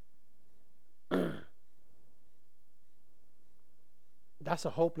 That's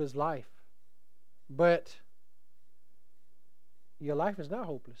a hopeless life. But your life is not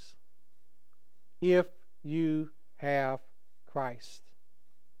hopeless if you have Christ.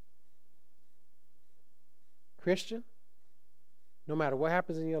 Christian, no matter what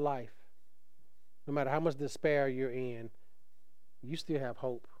happens in your life, no matter how much despair you're in, you still have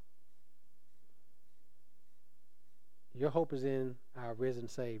hope. Your hope is in our risen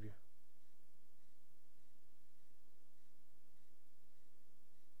Savior.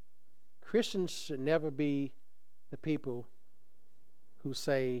 Christians should never be the people who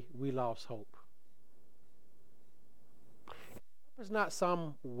say we lost hope. It's not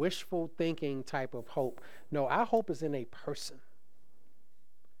some wishful thinking type of hope. No, our hope is in a person.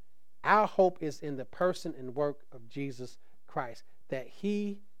 Our hope is in the person and work of Jesus Christ, that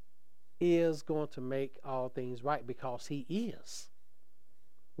he is going to make all things right, because he is.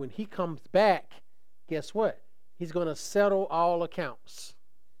 When he comes back, guess what? He's going to settle all accounts.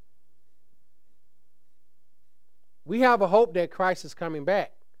 We have a hope that Christ is coming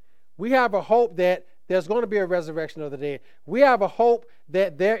back. We have a hope that there's going to be a resurrection of the dead. We have a hope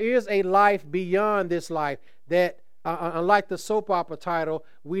that there is a life beyond this life, that unlike the soap opera title,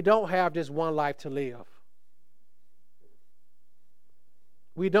 we don't have just one life to live.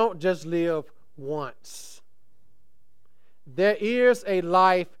 We don't just live once. There is a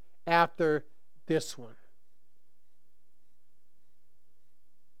life after this one.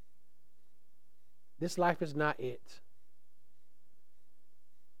 This life is not it.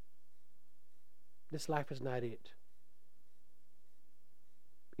 This life is not it.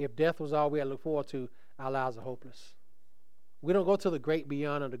 If death was all we had to look forward to, our lives are hopeless. We don't go to the great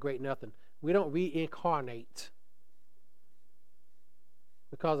beyond or the great nothing. We don't reincarnate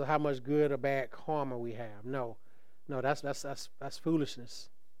because of how much good or bad karma we have. No, that's foolishness.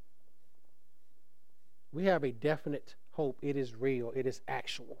 We have a definite hope. It is real. It is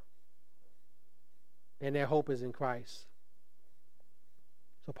actual. And their hope is in Christ.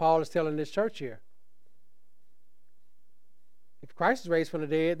 So Paul is telling this church here, if Christ is raised from the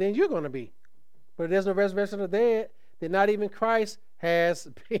dead, then you're going to be. But if there's no resurrection of the dead, then not even Christ has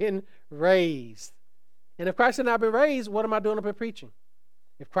been raised. And if Christ has not been raised, what am I doing up here preaching?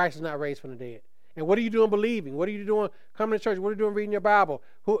 If Christ is not raised from the dead. And what are you doing believing? What are you doing coming to church? What are you doing reading your Bible?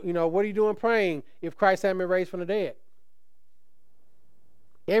 What are you doing praying if Christ hadn't been raised from the dead?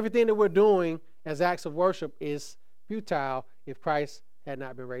 Everything that we're doing as acts of worship is futile if Christ had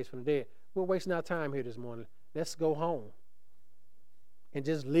not been raised from the dead. We're wasting our time here this morning. Let's go home and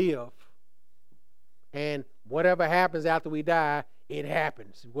just live. And whatever happens after we die, it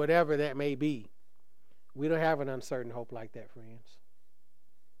happens, whatever that may be. We don't have an uncertain hope like that, friends.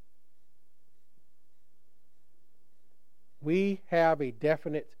 We have a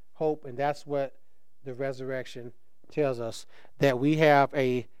definite hope, and that's what the resurrection tells us, that we have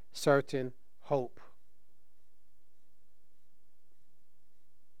a certain hope.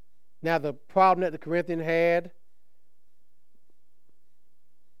 Now, the problem that the Corinthians had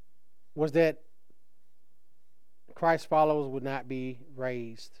was that Christ's followers would not be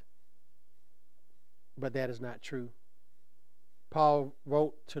raised. But that is not true. Paul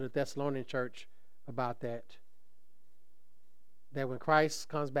wrote to the Thessalonian church about that when Christ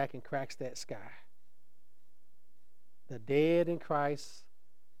comes back and cracks that sky, the dead in Christ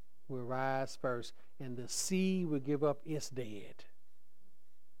will rise first, and the sea will give up its dead.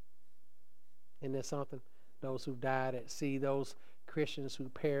 Isn't that something? Those who died at sea, those Christians who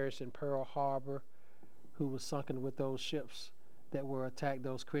perished in Pearl Harbor, who were sunken with those ships that were attacked,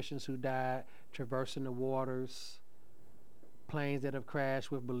 those Christians who died traversing the waters, planes that have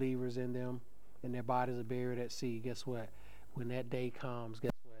crashed with believers in them, and their bodies are buried at sea. Guess what? When that day comes,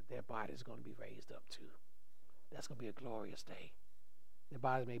 guess what? Their bodies are going to be raised up too. That's going to be a glorious day. Their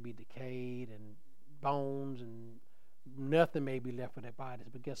bodies may be decayed and bones and nothing may be left of their bodies.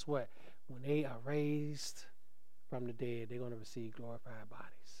 But guess what? When they are raised from the dead, they're going to receive glorified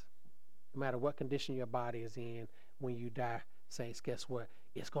bodies. No matter what condition your body is in, when you die, saints, guess what?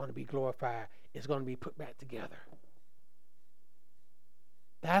 It's going to be glorified. It's going to be put back together.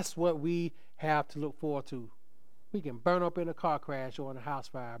 That's what we have to look forward to. We can burn up in a car crash or in a house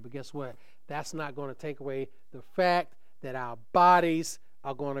fire, but guess what? That's not going to take away the fact that our bodies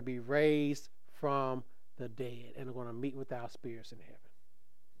are going to be raised from the dead and are going to meet with our spirits in heaven.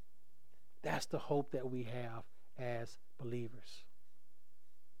 That's the hope that we have as believers.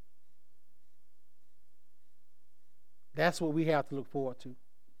 That's what we have to look forward to.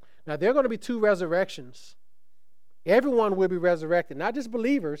 Now, there are going to be two resurrections. Everyone will be resurrected, not just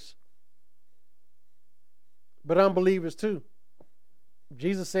believers, but unbelievers too.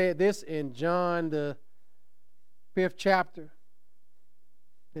 Jesus said this in John, the 5th chapter,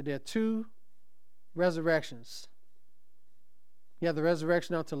 that there are two resurrections. You have the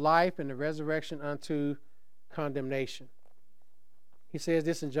resurrection unto life and the resurrection unto condemnation. He says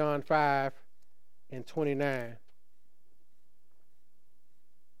this in John 5:29.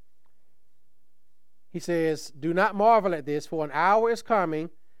 He says, "Do not marvel at this, for an hour is coming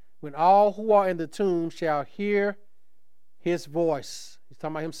when all who are in the tomb shall hear his voice." He's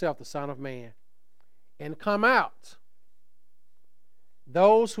talking about himself, the Son of Man. "And come out.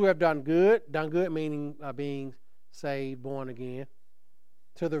 Those who have done good meaning being saved, born again,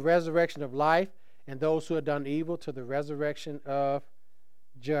 to the resurrection of life, and those who have done evil to the resurrection of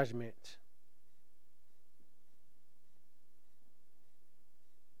judgment."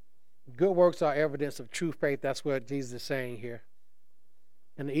 Good works are evidence of true faith. That's what Jesus is saying here.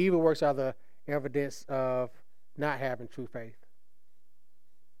 And the evil works are the evidence of not having true faith.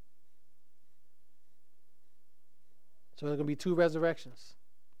 So there's going to be two resurrections.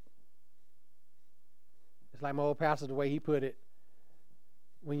 It's like my old pastor, the way he put it.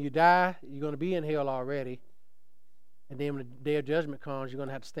 When you die, you're going to be in hell already. And then when the day of judgment comes, you're going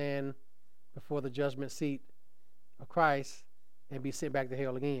to have to stand before the judgment seat of Christ and be sent back to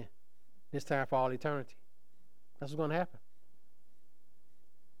hell again. This time for all eternity. That's what's going to happen.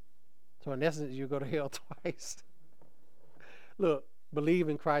 So in essence, you go to hell twice. Look, believe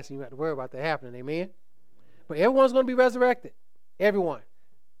in Christ and you don't have to worry about that happening. Amen? But everyone's going to be resurrected. Everyone.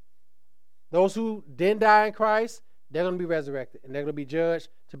 Those who didn't die in Christ, they're going to be resurrected. And they're going to be judged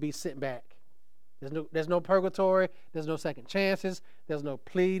to be sent back. There's no purgatory. There's no second chances. There's no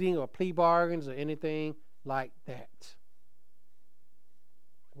pleading or plea bargains or anything like that.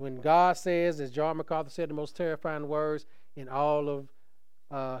 When God says, as John MacArthur said, the most terrifying words in all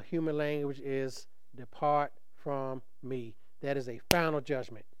of human language is, "Depart from me." That is a final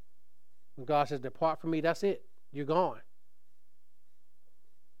judgment. When God says, "Depart from me," that's it. You're gone.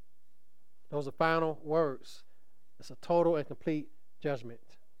 Those are final words. It's a total and complete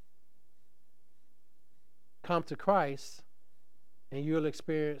judgment. Come to Christ and you'll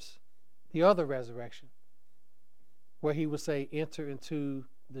experience the other resurrection, where he will say, "Enter into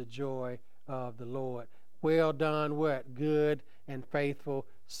the joy of the Lord. Well done," what? "Good and faithful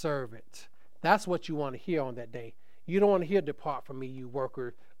servant." That's what you want to hear on that day. You don't want to hear, "Depart from me, you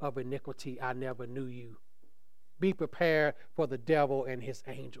worker of iniquity, I never knew you. Be prepared for the devil and his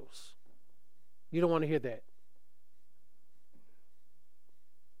angels." You don't want to hear that.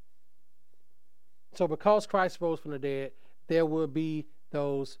 So because Christ rose from the dead, there will be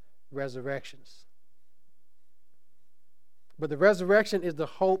those resurrections. But the resurrection is the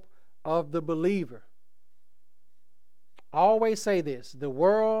hope of the believer. I always say this: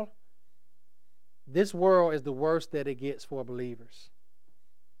 this world is the worst that it gets for believers.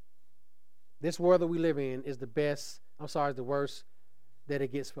 This world that we live in is the worst that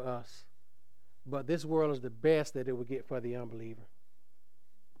it gets for us. But this world is the best that it will get for the unbeliever.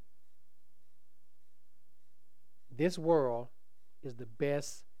 This world is the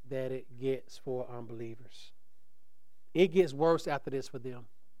best that it gets for unbelievers. It gets worse after this for them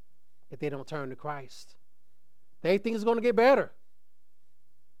if they don't turn to Christ. They think it's going to get better.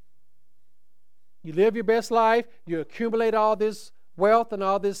 You live your best life, you accumulate all this wealth and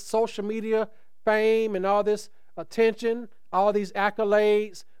all this social media fame and all this attention, all these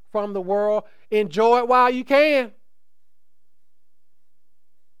accolades from the world. Enjoy it while you can.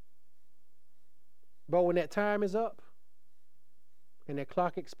 But when that time is up and that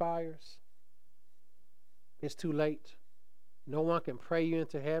clock expires, it's too late. No one can pray you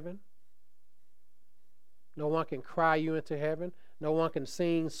into heaven. No one can cry you into heaven. No one can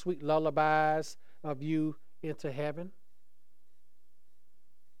sing sweet lullabies of you into heaven.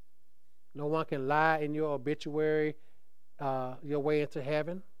 No one can lie in your obituary your way into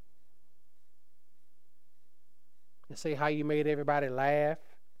heaven and say how you made everybody laugh,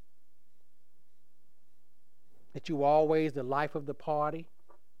 that you were always the life of the party,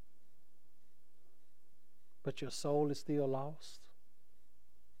 but your soul is still lost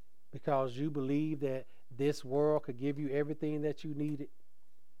because you believe that this world could give you everything that you needed,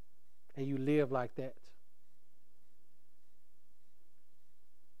 and you live like that.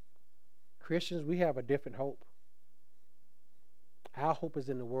 Christians, we have a different hope. Our hope is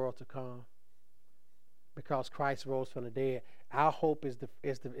in the world to come because Christ rose from the dead. Our hope is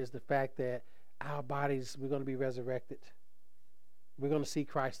the fact that our bodies, we're going to be resurrected. We're going to see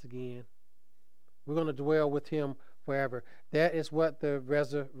Christ again. We're going to dwell with him forever. That is what the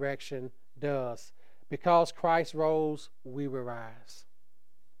resurrection does. Because Christ rose, we will rise.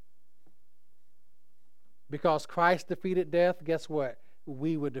 Because Christ defeated death, guess what?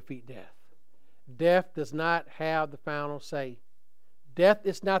 We will defeat death. Death does not have the final say. Death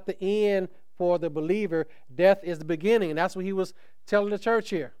is not the end for the believer. Death is the beginning. And that's what he was telling the church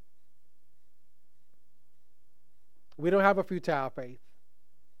here. We don't have a futile faith.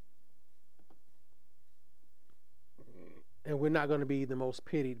 And we're not going to be the most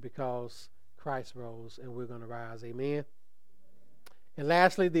pitied because Christ rose and we're going to rise. Amen. And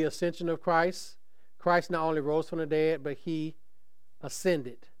lastly, the ascension of Christ. Christ not only rose from the dead, but he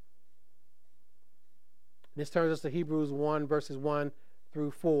ascended. This turns us to Hebrews 1, verses 1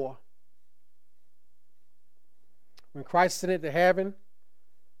 through 4. When Christ ascended to heaven,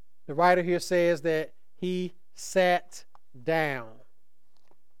 the writer here says that he sat down.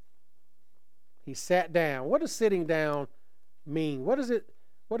 He sat down. What does sitting down mean? What does it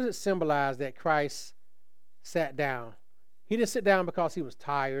symbolize that Christ sat down? He didn't sit down because he was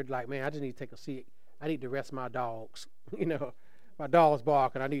tired, like, man, I just need to take a seat. I need to rest my dogs. My dog's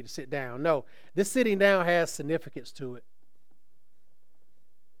barking. I need to sit down. No, this sitting down has significance to it.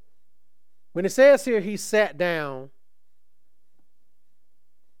 When it says here he sat down,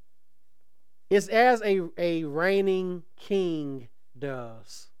 it's as a reigning king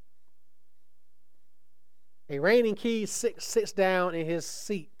does. A reigning king sits down in his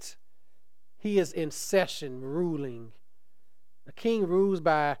seat. He is in session, ruling. The king rules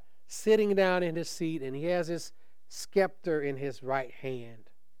by sitting down in his seat, and he has his scepter in his right hand.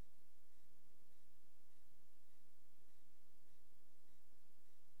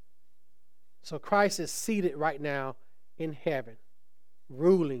 So Christ is seated right now in heaven,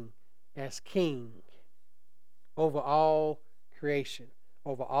 ruling as king over all creation,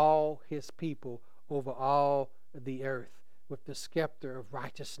 over all his people, over all the earth, with the scepter of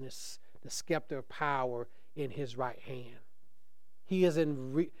righteousness, the scepter of power in his right hand. He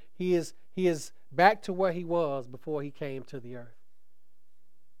is back to where he was before he came to the earth.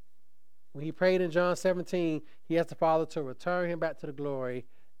 When he prayed in John 17, he asked the Father to return him back to the glory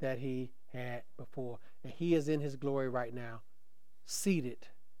that he had before. And he is in his glory right now, seated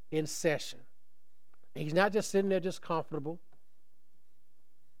in session. And he's not just sitting there just comfortable.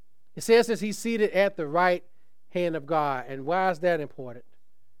 It says that he's seated at the right hand of God. And why is that important?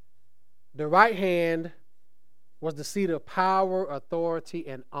 The right hand was the seat of power, authority,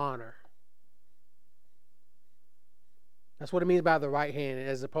 and honor. That's what it means by the right hand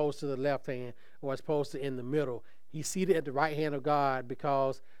as opposed to the left hand or as opposed to in the middle. He's seated at the right hand of God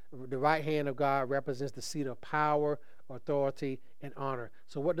because the right hand of God represents the seat of power, authority, and honor.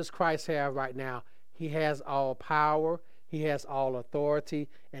 So what does Christ have right now? He has all power, he has all authority,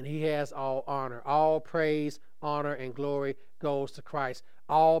 and he has all honor. All praise, honor, and glory goes to Christ.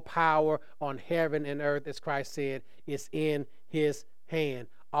 All power on heaven and earth, as Christ said, is in his hand.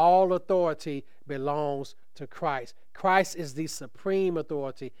 All authority belongs to Christ. Christ is the supreme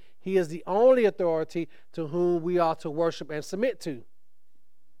authority. He is the only authority to whom we are to worship and submit to.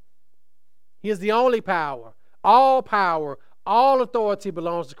 He is the only power. All power, all authority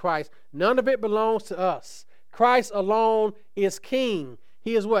belongs to Christ. None of it belongs to us. Christ alone is King.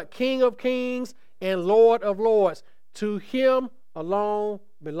 He is what? King of kings and Lord of lords. To him alone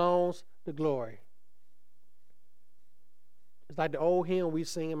belongs the glory. It's like the old hymn we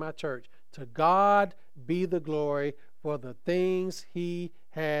sing in my church. To God be the glory for the things he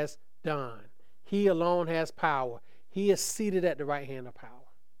has done. He alone has power. He is seated at the right hand of power.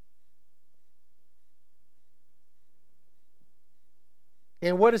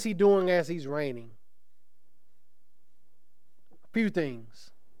 And what is he doing as he's reigning? A few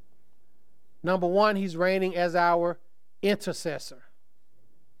things. Number one, he's reigning as our intercessor.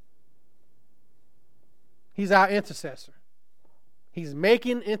 He's our intercessor. He's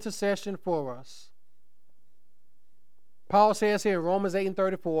making intercession for us. Paul says here in Romans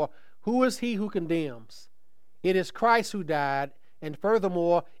 8:34, who is he who condemns? It is Christ who died, and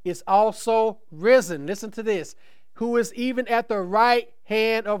furthermore is also risen. Listen to this. Who is even at the right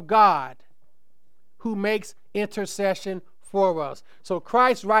hand of God, who makes intercession for us. So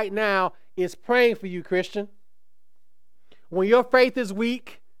Christ right now is praying for you, Christian. When your faith is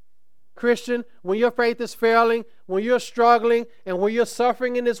weak, Christian, when your faith is failing, when you're struggling, and when you're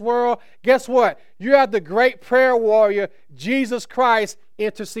suffering in this world, guess what? You have the great prayer warrior, Jesus Christ,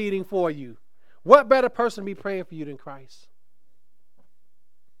 interceding for you. What better person to be praying for you than Christ?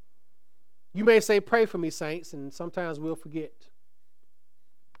 You may say, pray for me, saints, and sometimes we'll forget.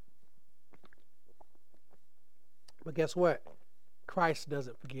 But guess what? Christ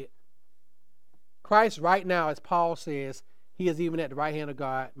doesn't forget. Christ right now, as Paul says, he is even at the right hand of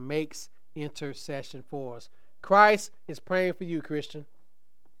God, makes intercession for us. Christ is praying for you, Christian.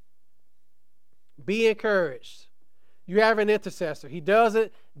 Be encouraged. You have an intercessor. He does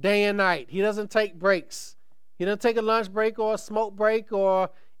it day and night. He doesn't take breaks. He doesn't take a lunch break or a smoke break or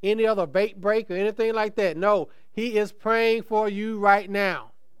any other bait break or anything like that. No, he is praying for you right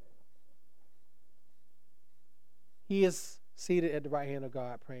now. He is seated at the right hand of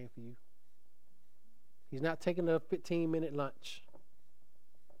God praying for you. He's not taking a 15-minute lunch.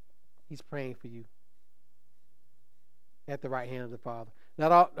 He's praying for you at the right hand of the Father.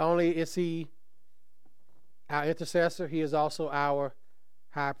 Not only is he our intercessor, he is also our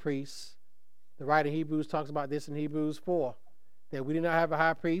high priest. The writer of Hebrews talks about this in Hebrews 4, that we do not have a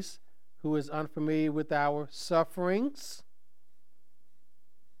high priest who is unfamiliar with our sufferings,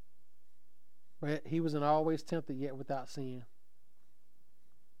 but he was in always tempted, yet without sin.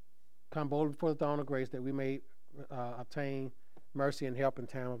 Come boldly before the throne of grace that we may obtain mercy and help in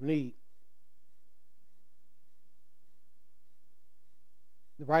time of need.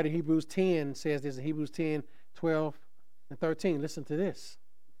 The writer of Hebrews 10 says this in Hebrews 10, 12, and 13. Listen to this.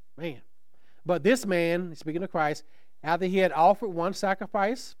 Man. But this man, speaking of Christ, after he had offered one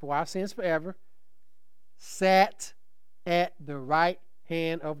sacrifice for our sins forever, sat at the right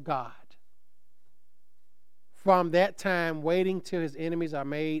hand of God. From that time, waiting till his enemies are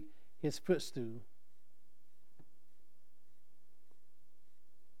made his footstool.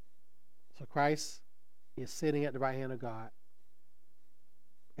 So Christ is sitting at the right hand of God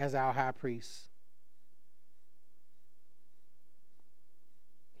as our high priest.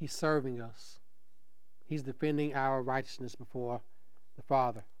 He's serving us. He's defending our righteousness before the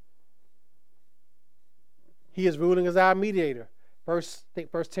Father. He is ruling as our mediator. First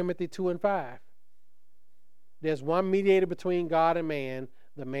Timothy 2 and 5. There's one mediator between God and man,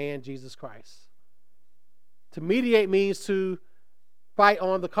 the man Jesus Christ. To mediate means to fight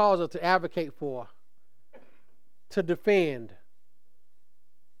on the cause or to advocate for, to defend.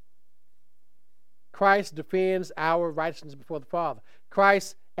 Christ defends our righteousness before the Father.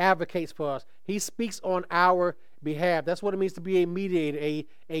 Christ advocates for us. He speaks on our behalf. That's what it means to be a mediator,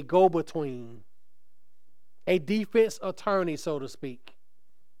 a go-between, a defense attorney, so to speak.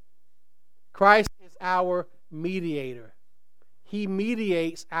 Christ is our mediator. He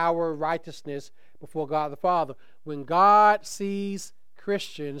mediates our righteousness before God the Father. When God sees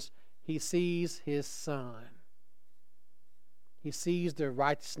Christians, he sees his Son. He sees the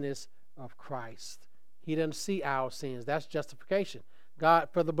righteousness of Christ He doesn't see our sins. That's justification. God,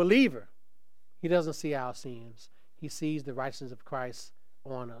 for the believer, he doesn't see our sins. He sees the righteousness of Christ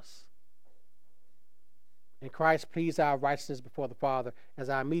on us. And Christ pleads our righteousness before the Father as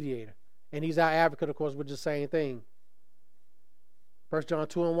our mediator. And he's our advocate, of course, which is the same thing. 1 John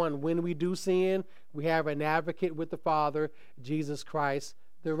 2:1, when we do sin, we have an advocate with the Father, Jesus Christ,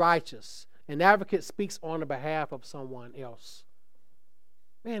 the righteous. An advocate speaks on the behalf of someone else.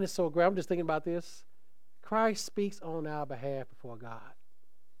 Man, it's so great. I'm just thinking about this. Christ speaks on our behalf before God.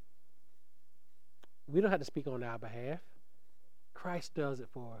 We don't have to speak on our behalf. Christ does it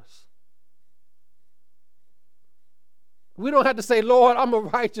for us. We don't have to say, Lord, I'm a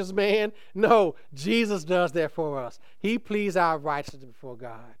righteous man. No, Jesus does that for us. He pleads our righteousness before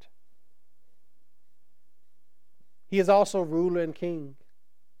God. He is also ruler and king.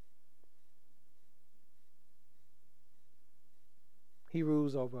 He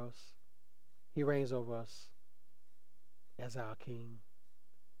rules over us. He reigns over us as our king.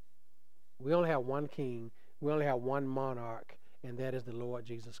 We only have one king. We only have one monarch, and that is the Lord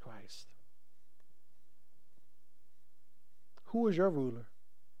Jesus Christ. Who is your ruler?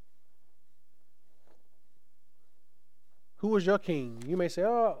 Who is your king? You may say,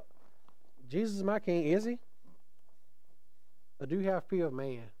 oh, Jesus is my king. Is he? Or do you have fear of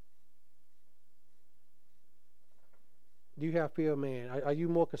man? Do you have fear of man? Are you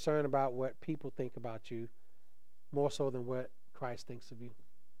more concerned about what people think about you more so than what Christ thinks of you?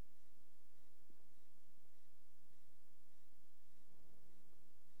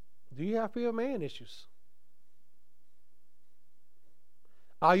 Do you have fear of man issues?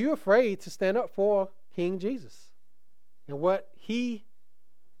 Are you afraid to stand up for King Jesus and what he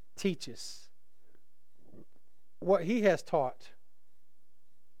teaches, what he has taught,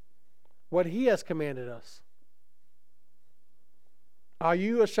 what he has commanded us? Are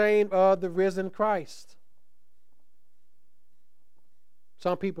you ashamed of the risen Christ?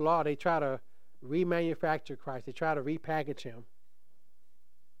 Some people are. They try to remanufacture Christ. They try to repackage him.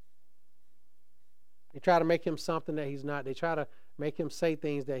 They try to make him something that he's not. They try to make him say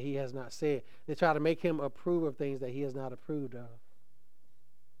things that he has not said. They try to make him approve of things that he has not approved of.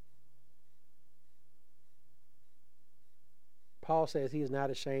 Paul says he is not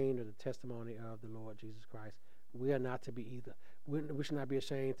ashamed of the testimony of the Lord Jesus Christ. We are not to be either. We should not be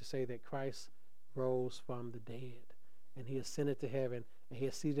ashamed to say that Christ rose from the dead, and he ascended to heaven, and he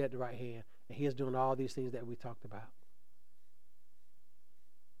is seated at the right hand, and he is doing all these things that we talked about.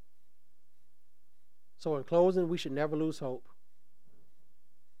 So in closing, we should never lose hope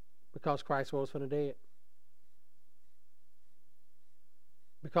because Christ rose from the dead.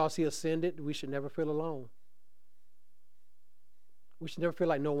 Because he ascended, we should never feel alone. We should never feel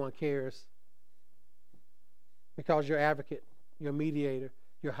like no one cares. Because your advocate, your mediator,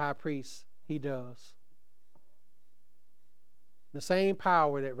 your high priest, he does. The same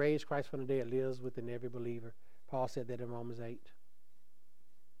power that raised Christ from the dead lives within every believer. Paul said that in Romans 8.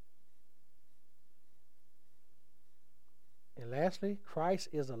 And lastly, Christ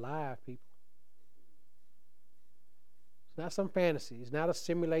is alive, people. It's not some fantasy. It's not a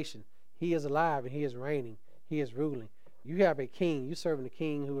simulation. He is alive and he is reigning. He is ruling. You have a king. You're serving a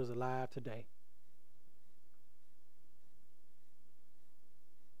king who is alive today.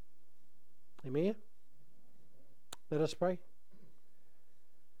 Amen? Let us pray.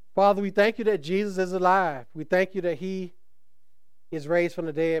 Father, we thank you that Jesus is alive. We thank you that he is raised from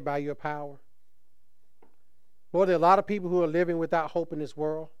the dead by your power. Lord, there are a lot of people who are living without hope in this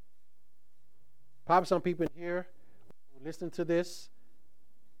world. Probably some people in here who listen to this,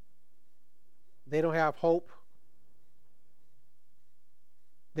 they don't have hope.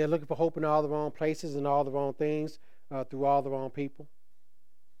 They're looking for hope in all the wrong places and all the wrong things through all the wrong people.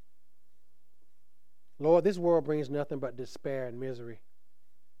 Lord, this world brings nothing but despair and misery.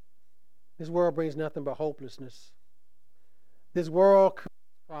 This world brings nothing but hopelessness. This world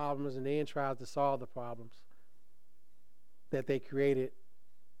creates problems and then tries to solve the problems that they created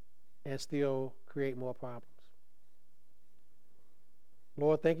and still create more problems.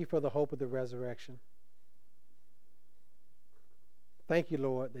 Lord, thank you for the hope of the resurrection. Thank you,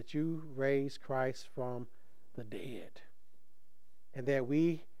 Lord, that you raised Christ from the dead and that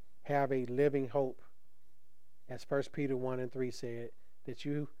we have a living hope, as 1 Peter 1:3 said, that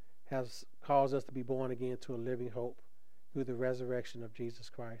you have caused us to be born again to a living hope through the resurrection of Jesus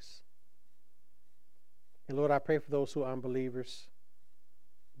Christ. And Lord, I pray for those who are unbelievers.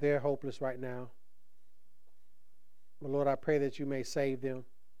 They're hopeless right now. But Lord, I pray that you may save them,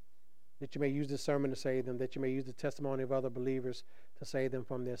 that you may use this sermon to save them, that you may use the testimony of other believers to save them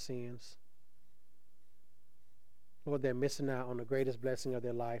from their sins. Lord, they're missing out on the greatest blessing of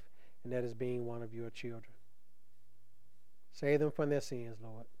their life, and that is being one of your children. Save them from their sins,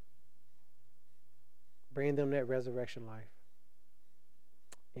 Lord. Bring them that resurrection life.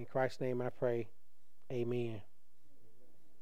 In Christ's name I pray. Amen.